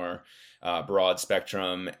bit more broad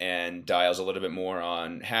spectrum and dials a little bit more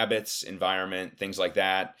on habits, environment, things like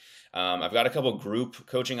that. I've got a couple group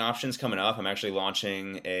coaching options coming up. I'm actually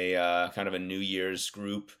launching a kind of a New Year's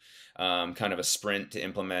group kind of a sprint to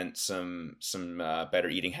implement some better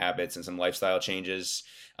eating habits and some lifestyle changes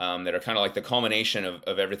that are kind of like the culmination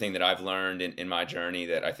of everything that I've learned in my journey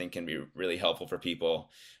that I think can be really helpful for people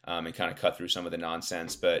and kind of cut through some of the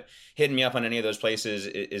nonsense. But hitting me up on any of those places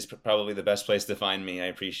is probably the best place to find me. I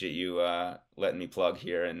appreciate you letting me plug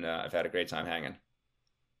here, and I've had a great time hanging.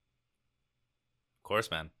 Of course,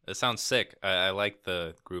 man. It sounds sick. I like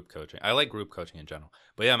the group coaching. I like group coaching in general.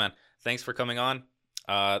 But yeah, man, thanks for coming on.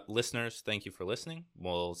 Listeners, thank you for listening.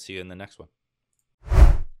 We'll see you in the next one.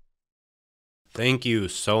 Thank you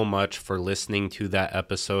so much for listening to that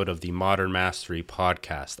episode of the Modern Mastery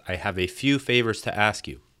podcast. I have a few favors to ask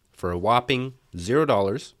you. For a whopping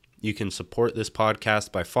 $0, you can support this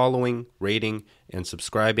podcast by following, rating, and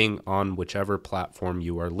subscribing on whichever platform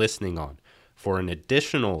you are listening on. For an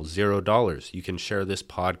additional $0, you can share this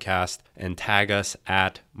podcast and tag us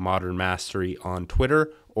at Modern Mastery on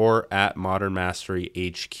Twitter or at Modern Mastery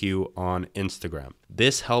HQ on Instagram.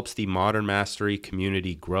 This helps the Modern Mastery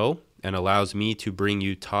community grow and allows me to bring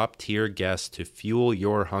you top-tier guests to fuel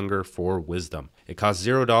your hunger for wisdom. It costs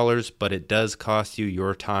 $0, but it does cost you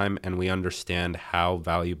your time, and we understand how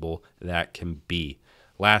valuable that can be.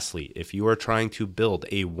 Lastly, if you are trying to build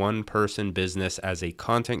a one-person business as a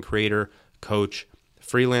content creator, coach,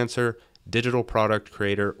 freelancer, digital product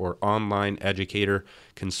creator, or online educator,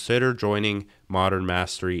 consider joining Modern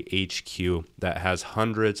Mastery HQ that has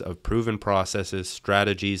hundreds of proven processes,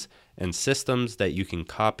 strategies, and systems that you can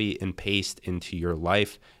copy and paste into your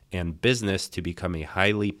life and business to become a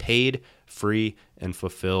highly paid, free, and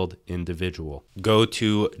fulfilled individual. Go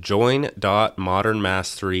to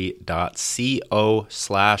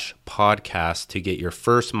join.modernmastery.co/podcast to get your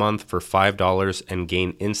first month for $5 and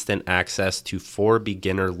gain instant access to 4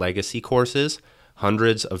 beginner legacy courses,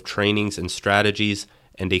 hundreds of trainings and strategies,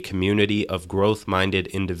 and a community of growth-minded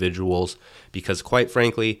individuals, because quite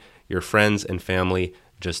frankly, your friends and family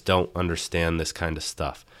just don't understand this kind of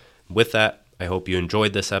stuff. With that, I hope you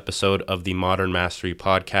enjoyed this episode of the Modern Mastery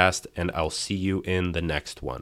podcast, and I'll see you in the next one.